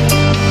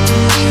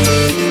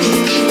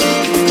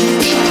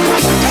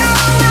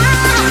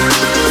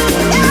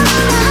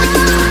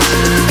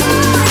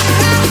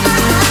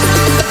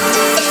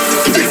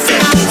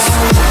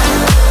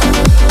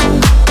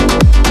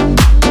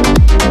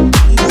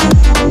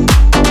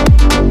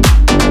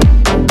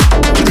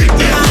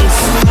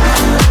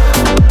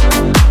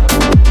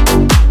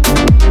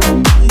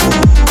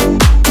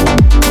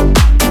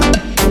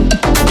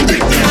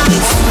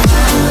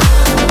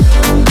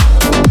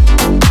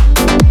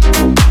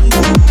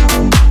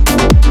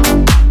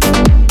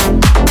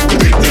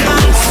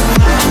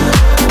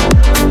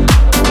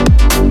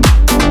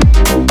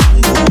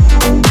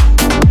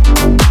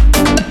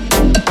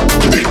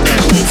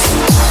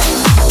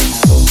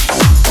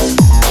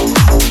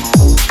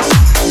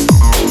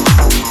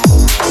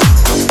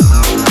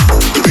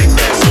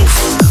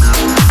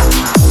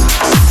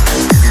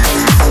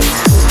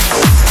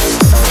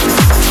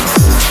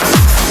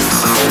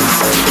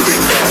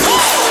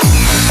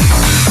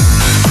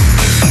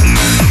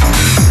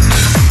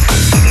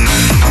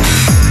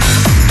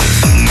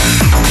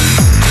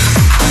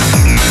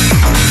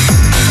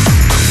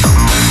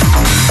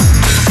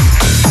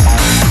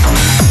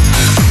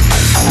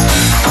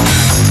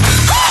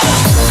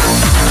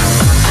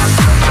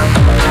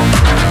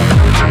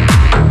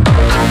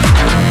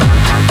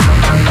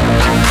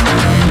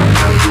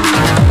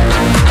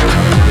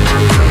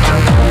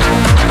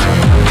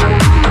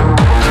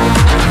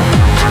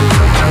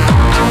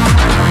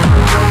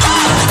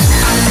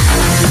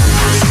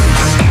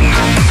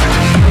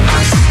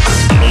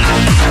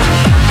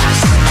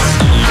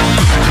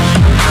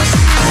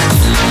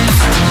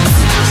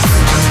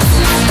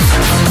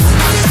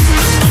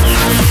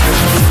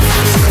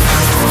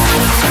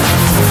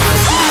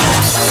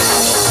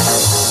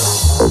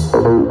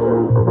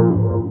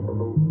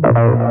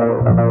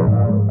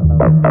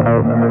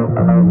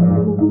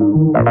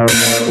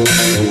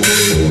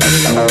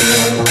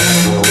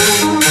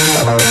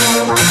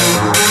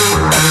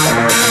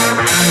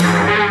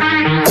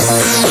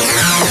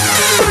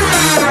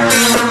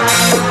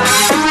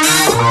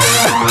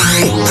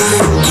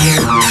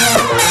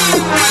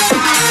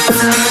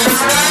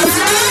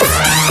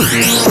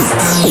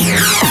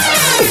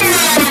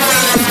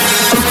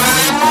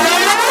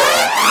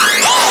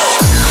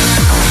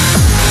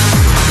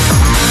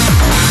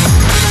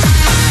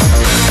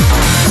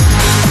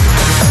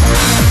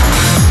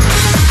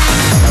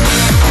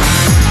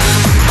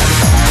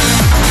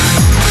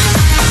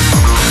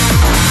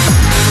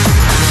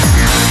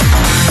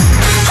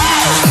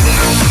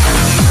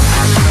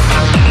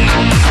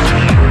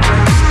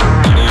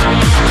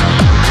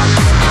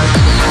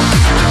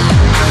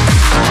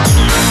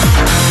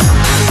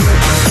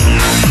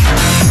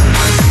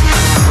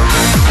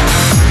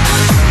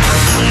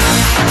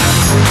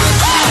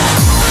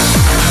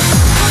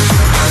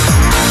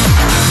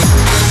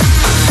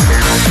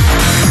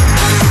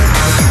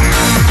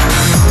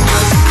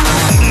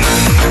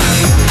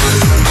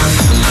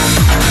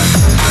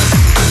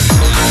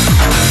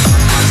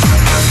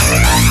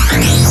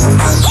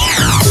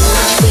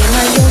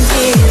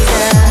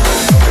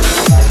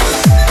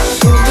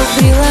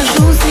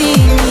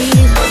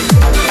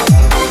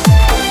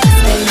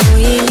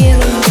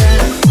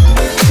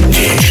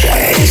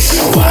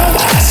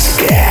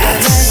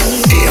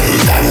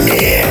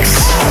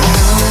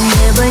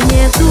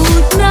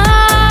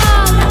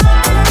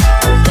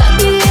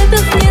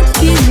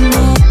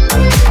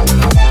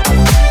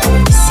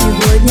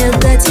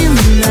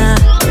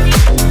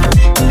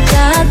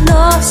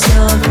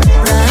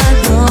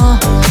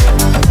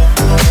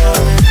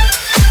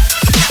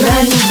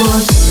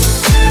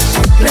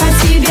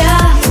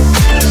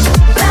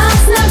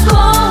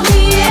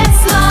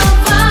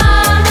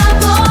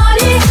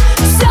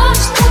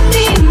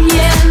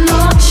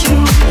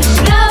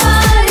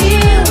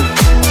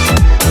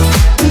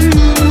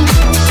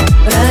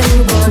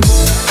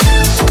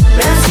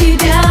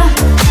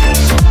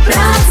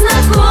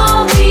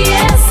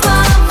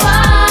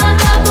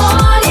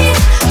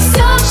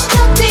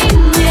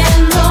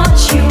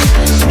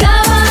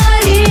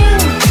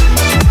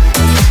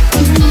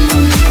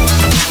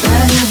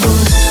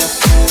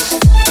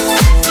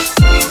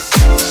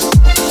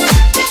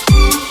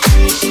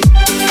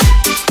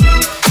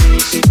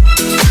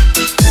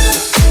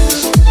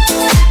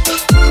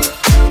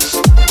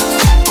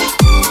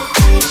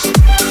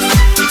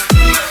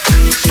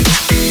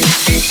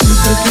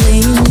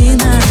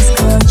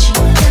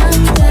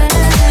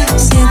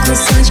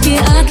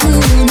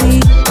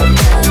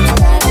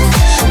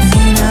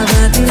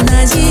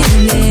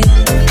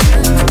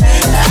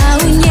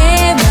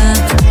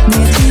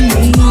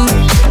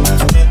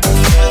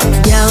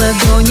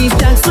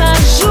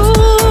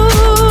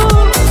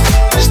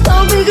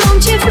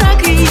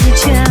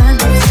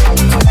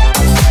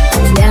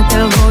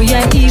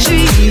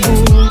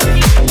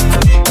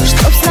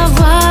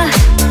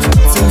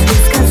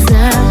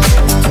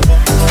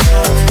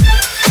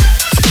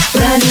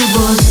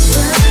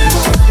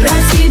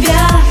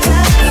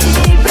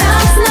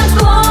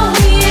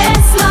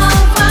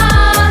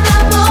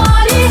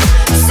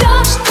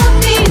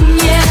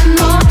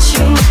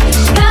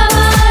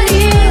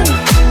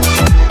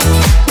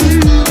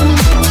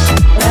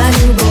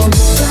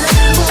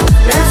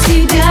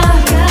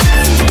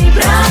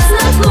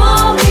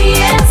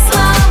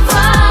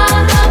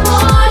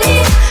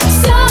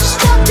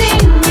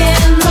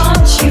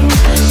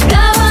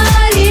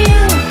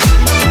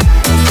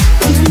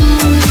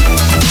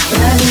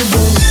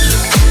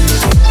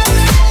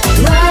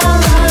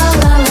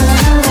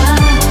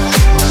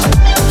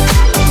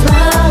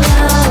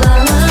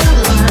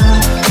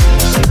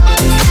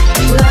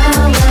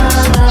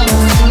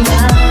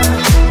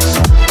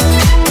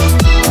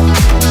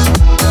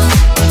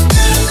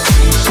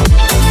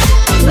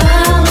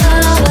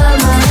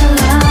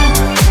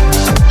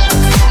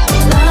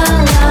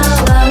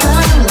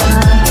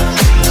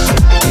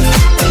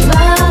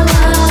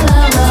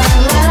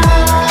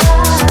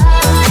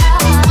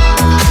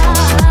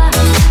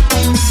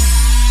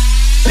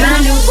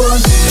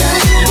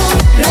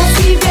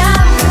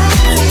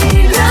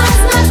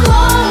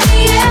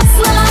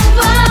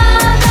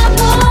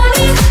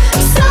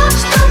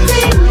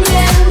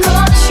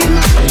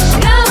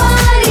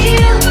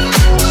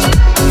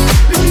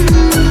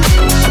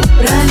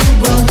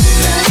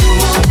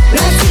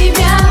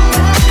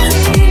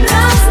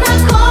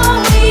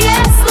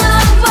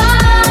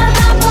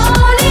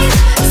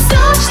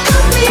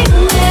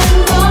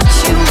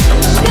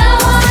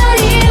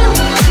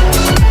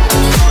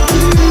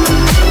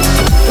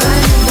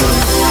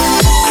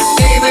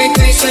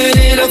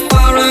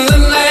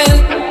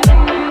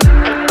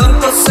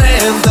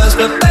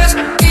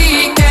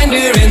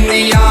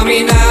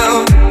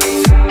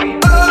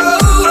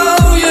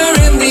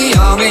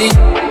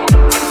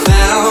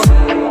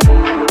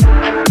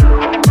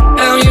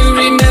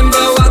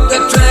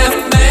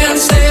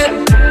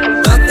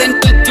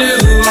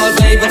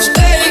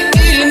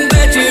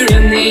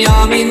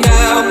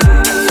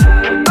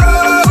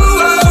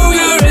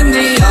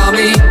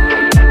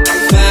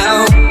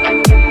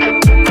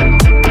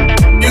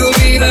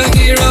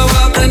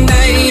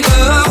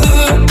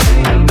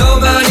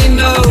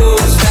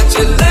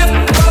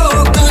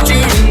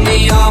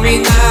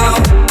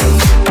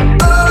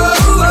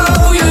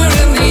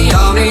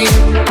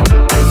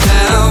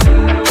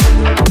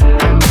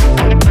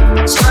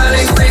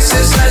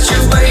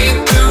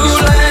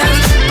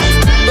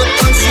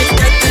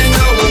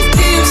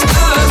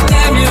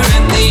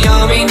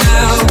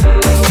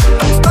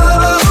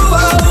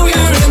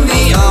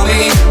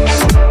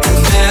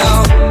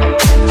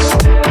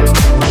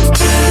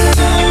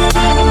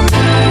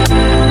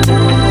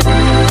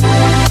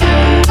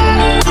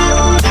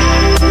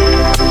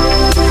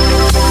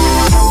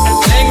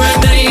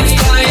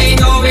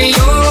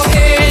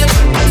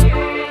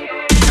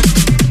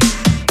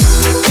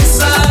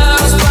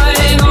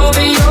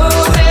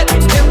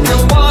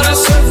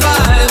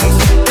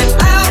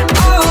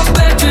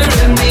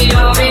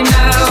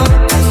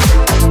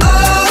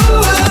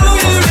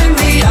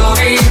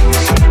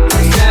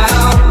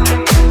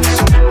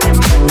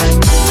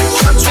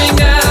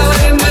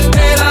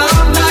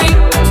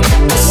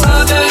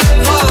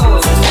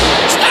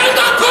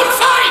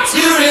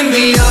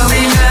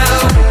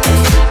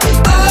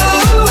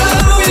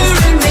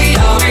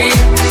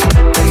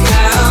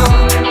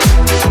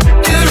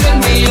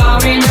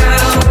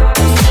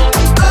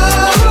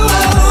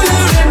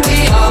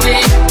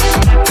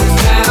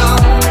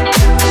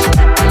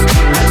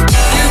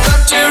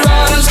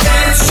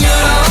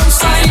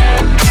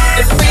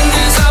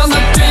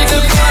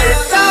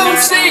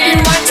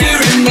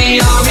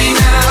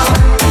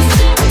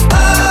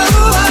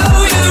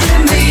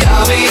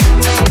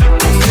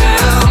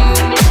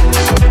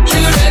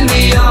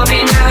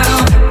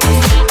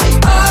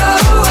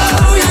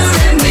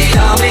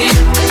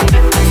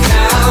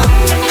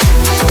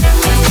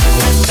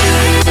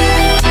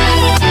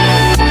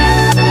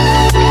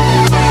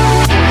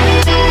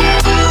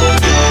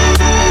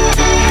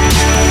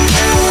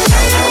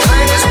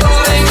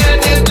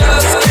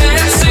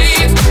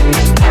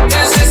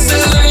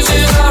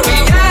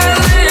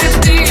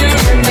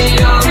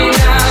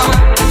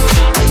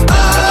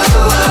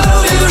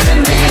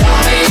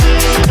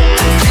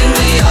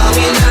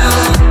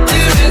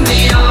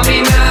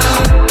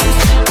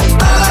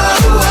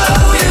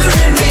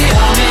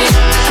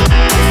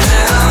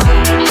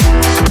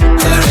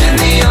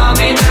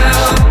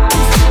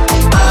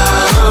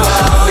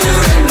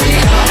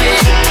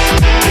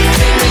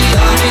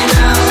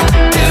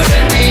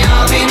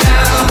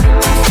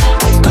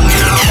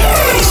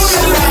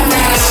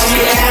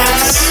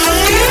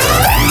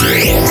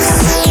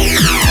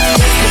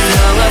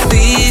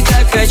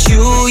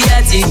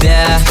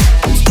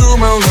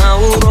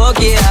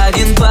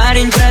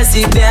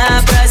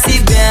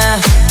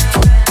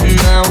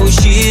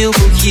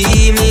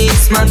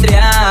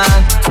 несмотря.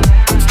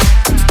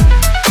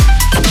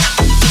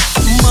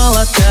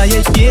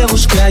 Молодая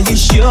девушка,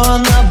 еще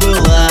она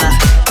была.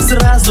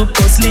 Сразу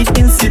после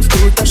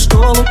института в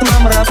школу к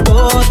нам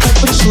работать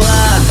пришла.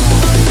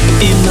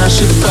 И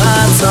наших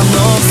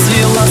пацанов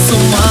свела с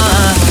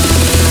ума.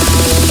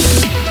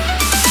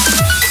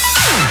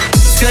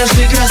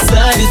 Скажи,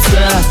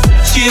 красавица,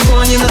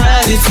 чего не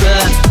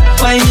нравится?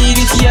 Пойми,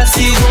 ведь я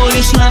всего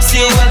лишь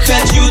навсего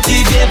хочу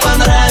тебе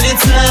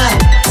понравиться.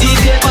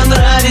 Тебе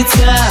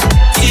понравится,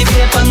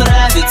 тебе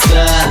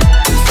понравится.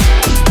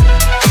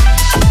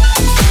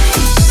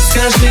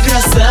 Скажи,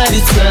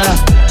 красавица,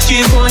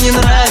 чего не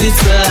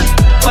нравится?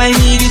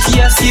 Пойми, ведь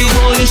я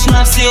всего лишь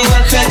навсего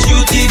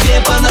хочу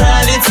тебе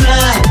понравиться.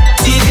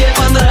 Тебе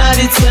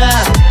понравится,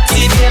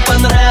 тебе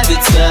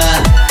понравится.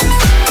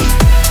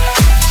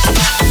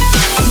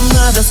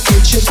 Надо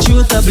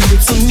черчу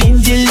таблицу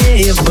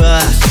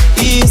Менделеева.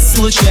 И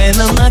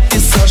случайно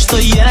написал, что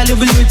я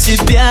люблю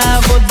тебя.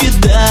 Вот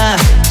беда,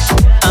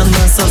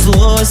 она со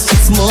злостью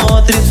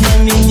смотрит на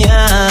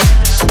меня.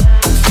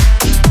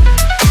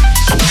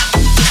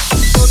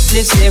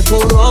 После всех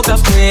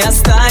уроков мы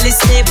остались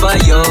с ней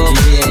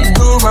вдвоем.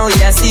 Думал,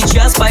 я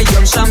сейчас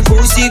пойдем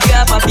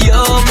шампусика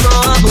попьем,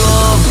 но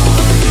облом.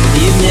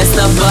 И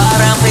вместо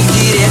бара мы к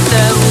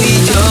директору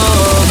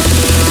идем.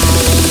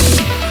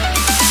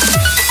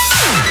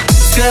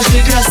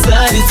 Скажи,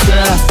 красавица,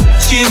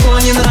 чего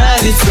не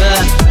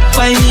нравится?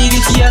 Пойми,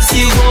 ведь я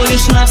всего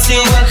лишь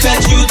навсего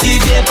хочу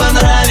тебе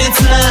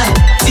понравиться.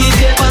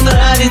 Тебе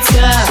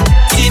понравится,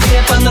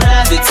 тебе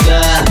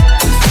понравится.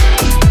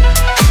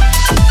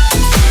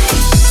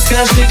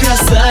 Скажи,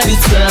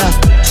 красавица,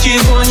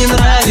 чего не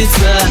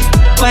нравится?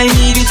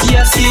 Пойми, ведь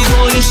я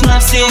всего лишь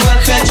навсего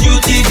хочу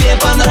тебе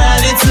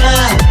понравиться.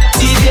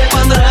 Тебе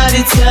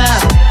понравится,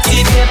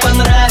 тебе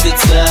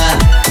понравится.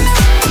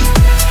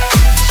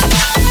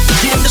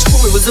 Директор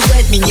школы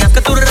вызывает меня в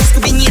который раз в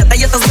кабинет. А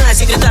я-то знаю,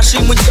 секретарша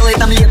ему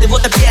делает омлет. И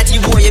вот опять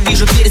его я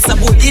вижу перед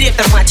собой.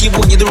 Директор, мать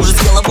его, не дружит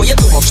с головой. Я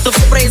думал, что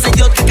все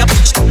произойдет как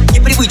обычно.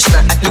 Непривычно,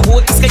 от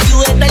него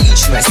исходила эта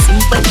личность.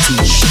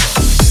 Симпатично.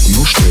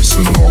 Ну что,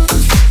 сынок,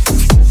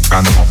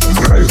 она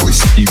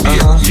понравилась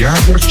тебе, я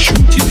огорчу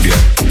тебя.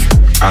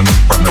 Она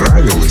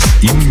понравилась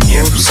и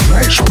мне.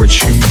 Знаешь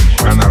почему?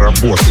 Она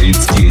работает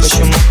здесь.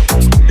 Почему?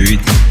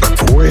 Ведь не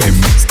такое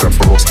место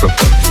просто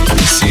так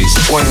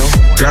присесть. Понял.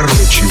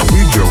 Короче,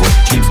 выговор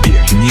тебе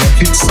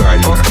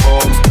неофициально.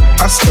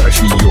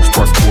 Оставь ее в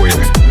покое.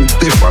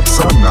 Ты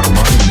пацан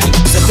нормальный.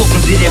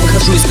 Захлопнув дверь, я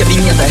выхожу из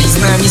кабинета. И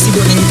знаю, мне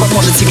сегодня не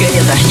поможет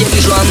сигарета. Я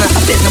вижу, она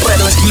опять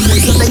направилась к нему. И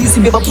задаю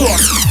себе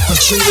вопрос: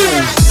 почему?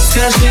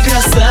 Скажи,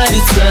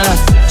 красавица,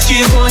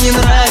 чего не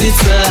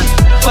нравится?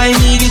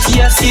 Пойми, ведь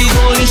я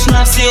всего лишь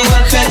навсего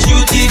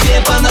хочу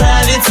тебе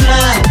понравиться.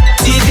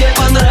 Тебе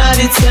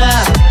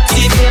понравится,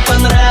 тебе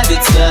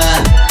понравится.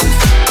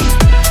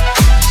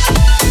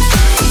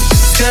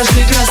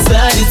 Скажи,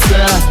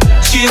 красавица,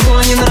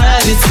 чего не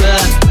нравится?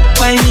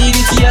 Пойми,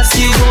 ведь я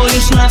всего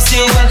лишь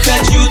навсего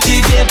хочу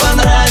тебе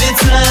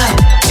понравиться.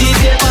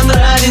 Тебе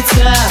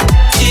понравится,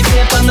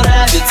 тебе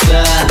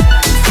понравится.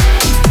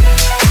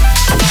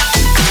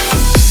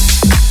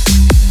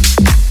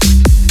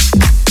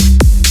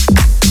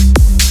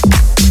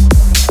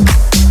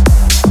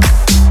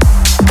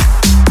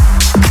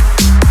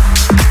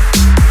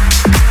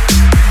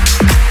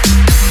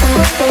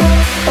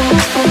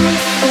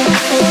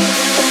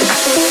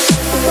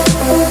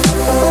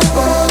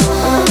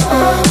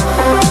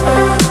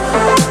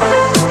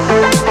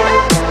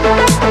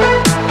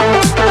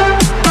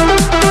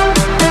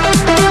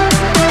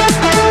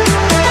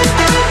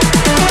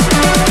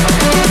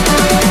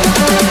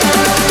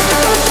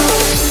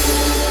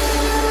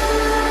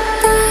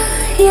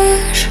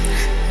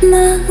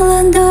 На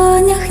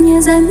ладонях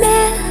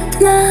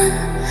незаметно,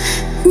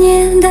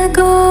 не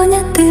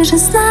догонят, ты же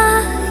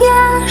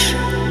знаешь.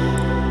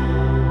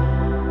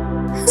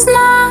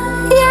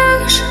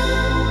 Знаешь,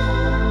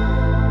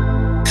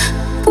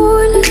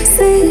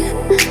 пульсы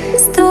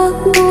 100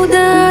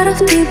 ударов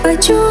ты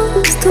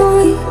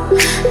почувствуй.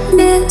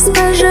 Без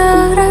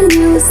пожара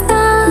не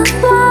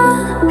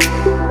устала,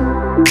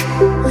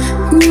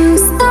 не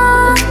устала.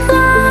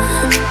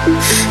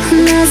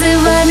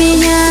 Называй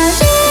меня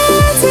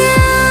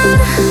ветер,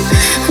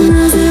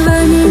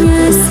 называй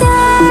меня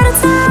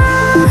сердце,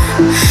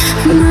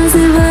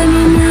 называй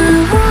меня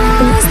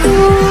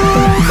воздух.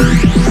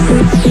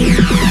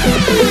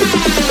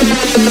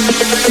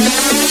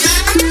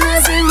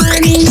 Называй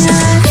меня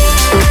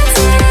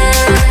ветер,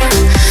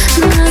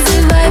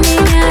 называй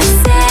меня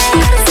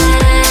сердце,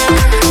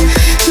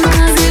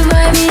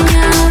 называй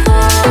меня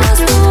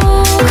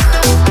воздух.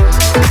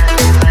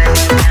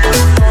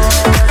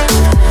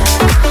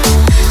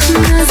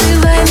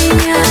 Называй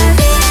меня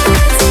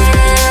ветер,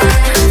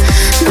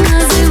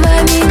 называй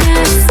меня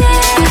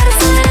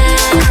сердце,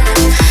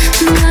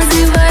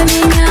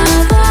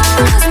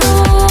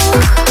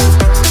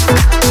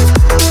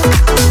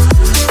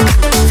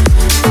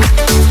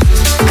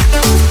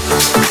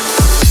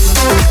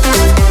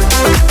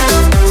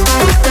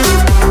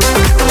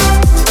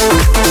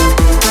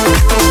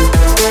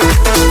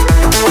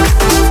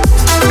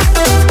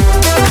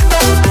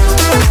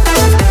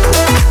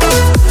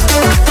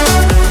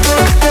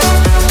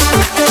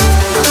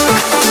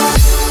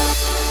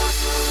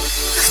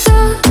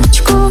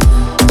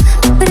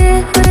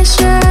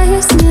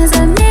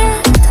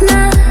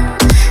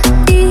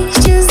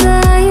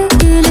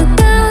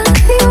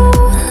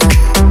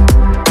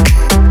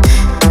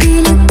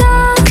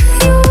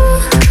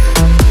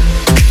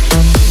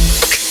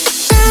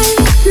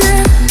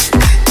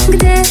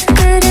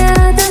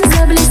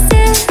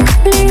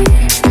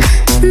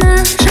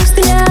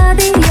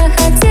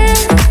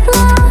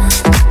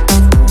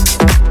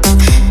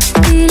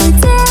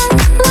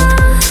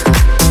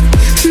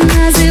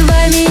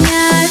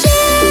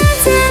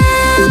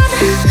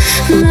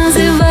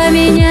 Называй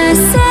меня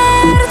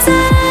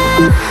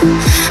сердцем,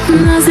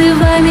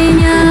 называй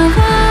меня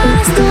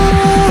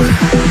воздух,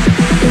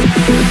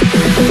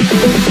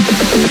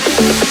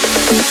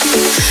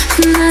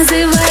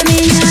 называй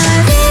меня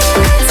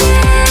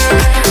ветер,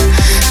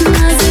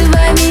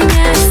 называй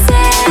меня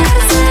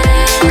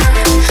сердцем,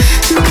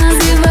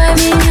 называй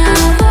меня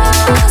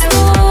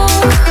воздух,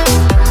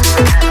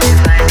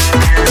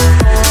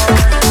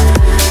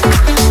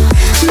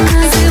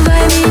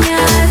 называй меня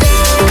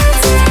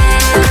ветер,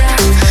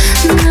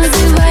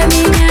 называй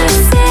меня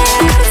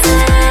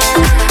сердцем,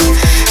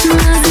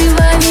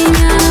 называй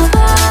меня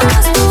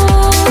воздух.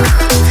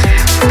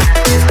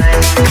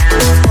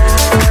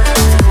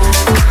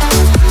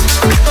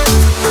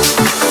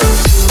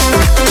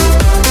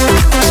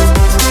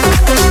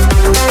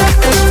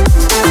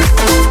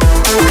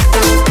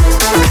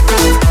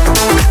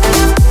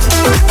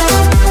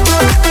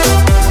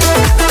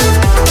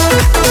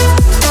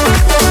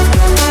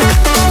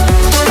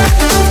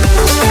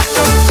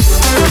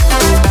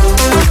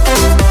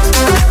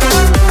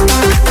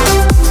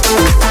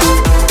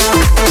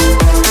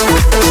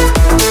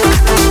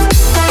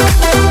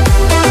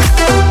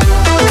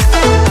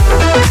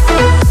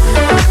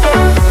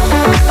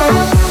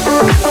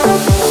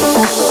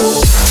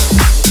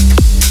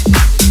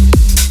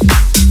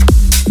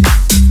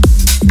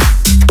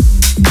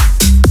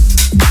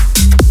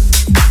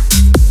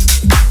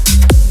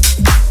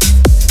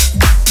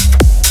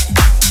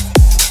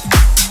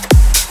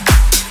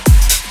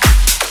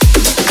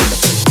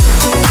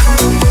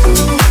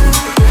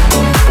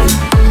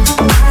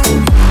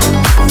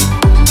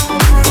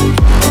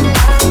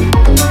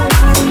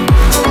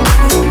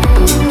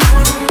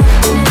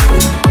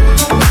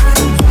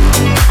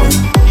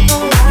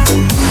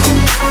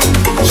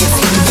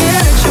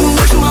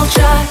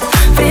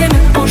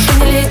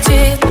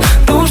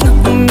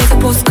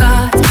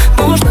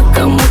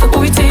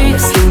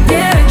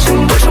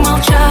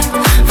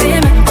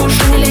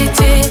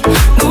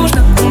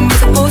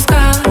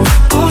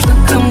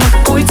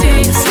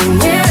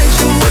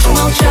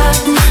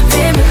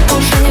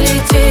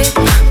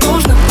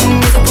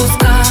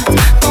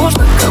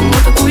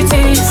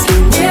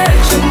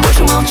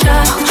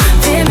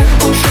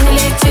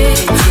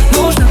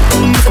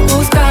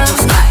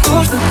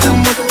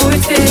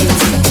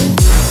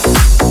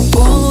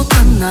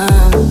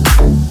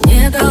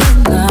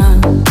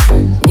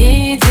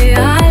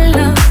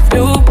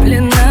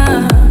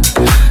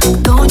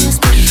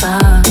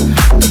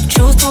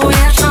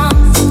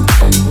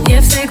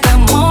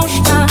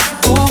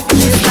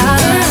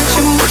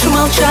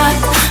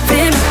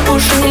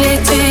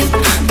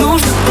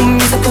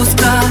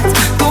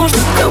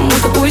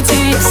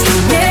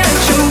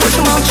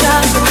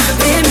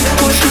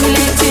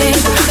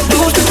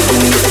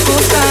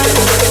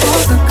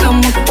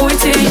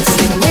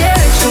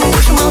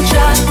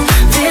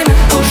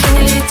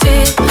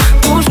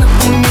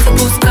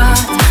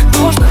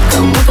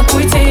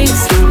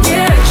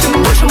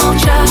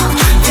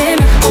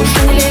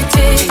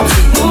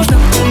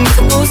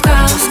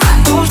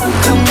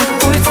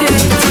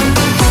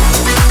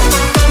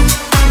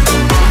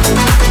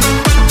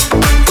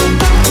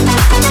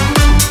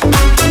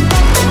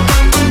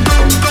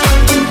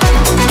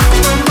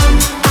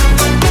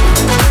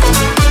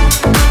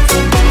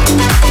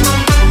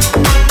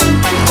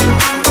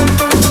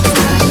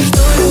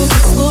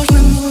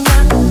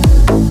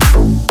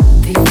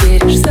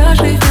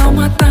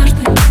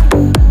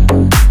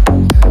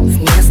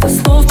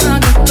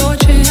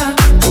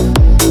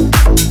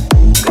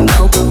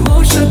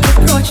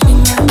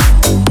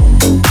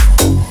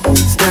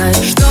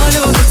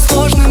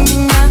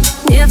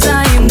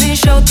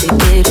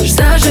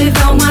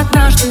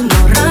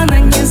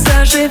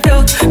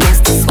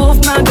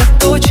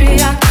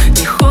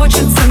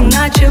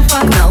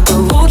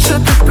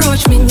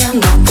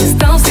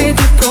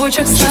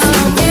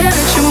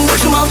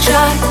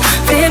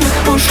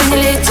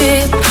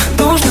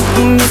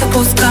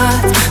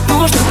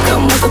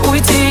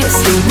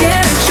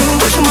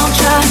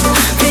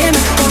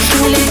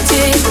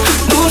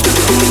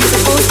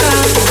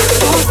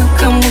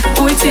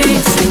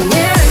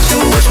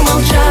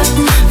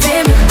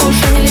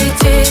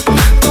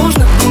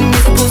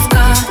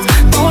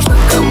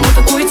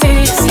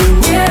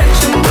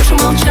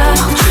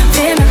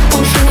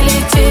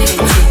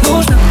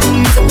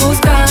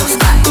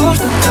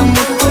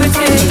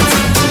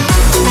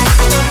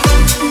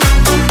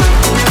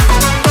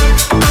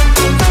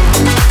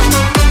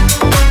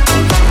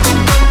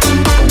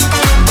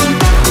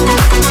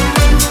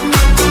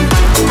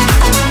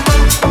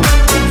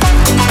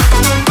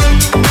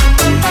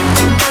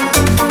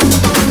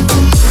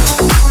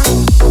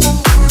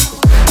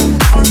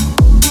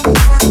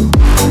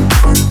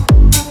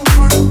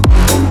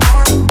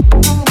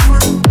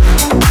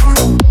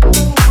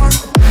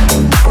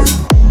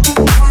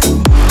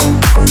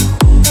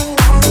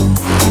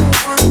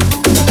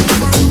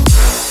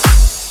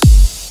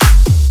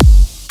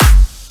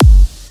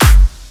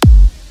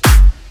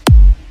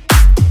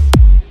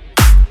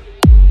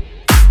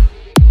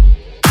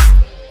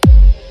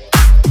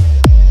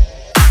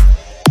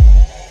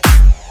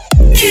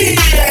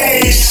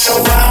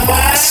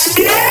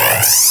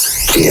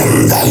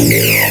 In the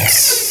mix.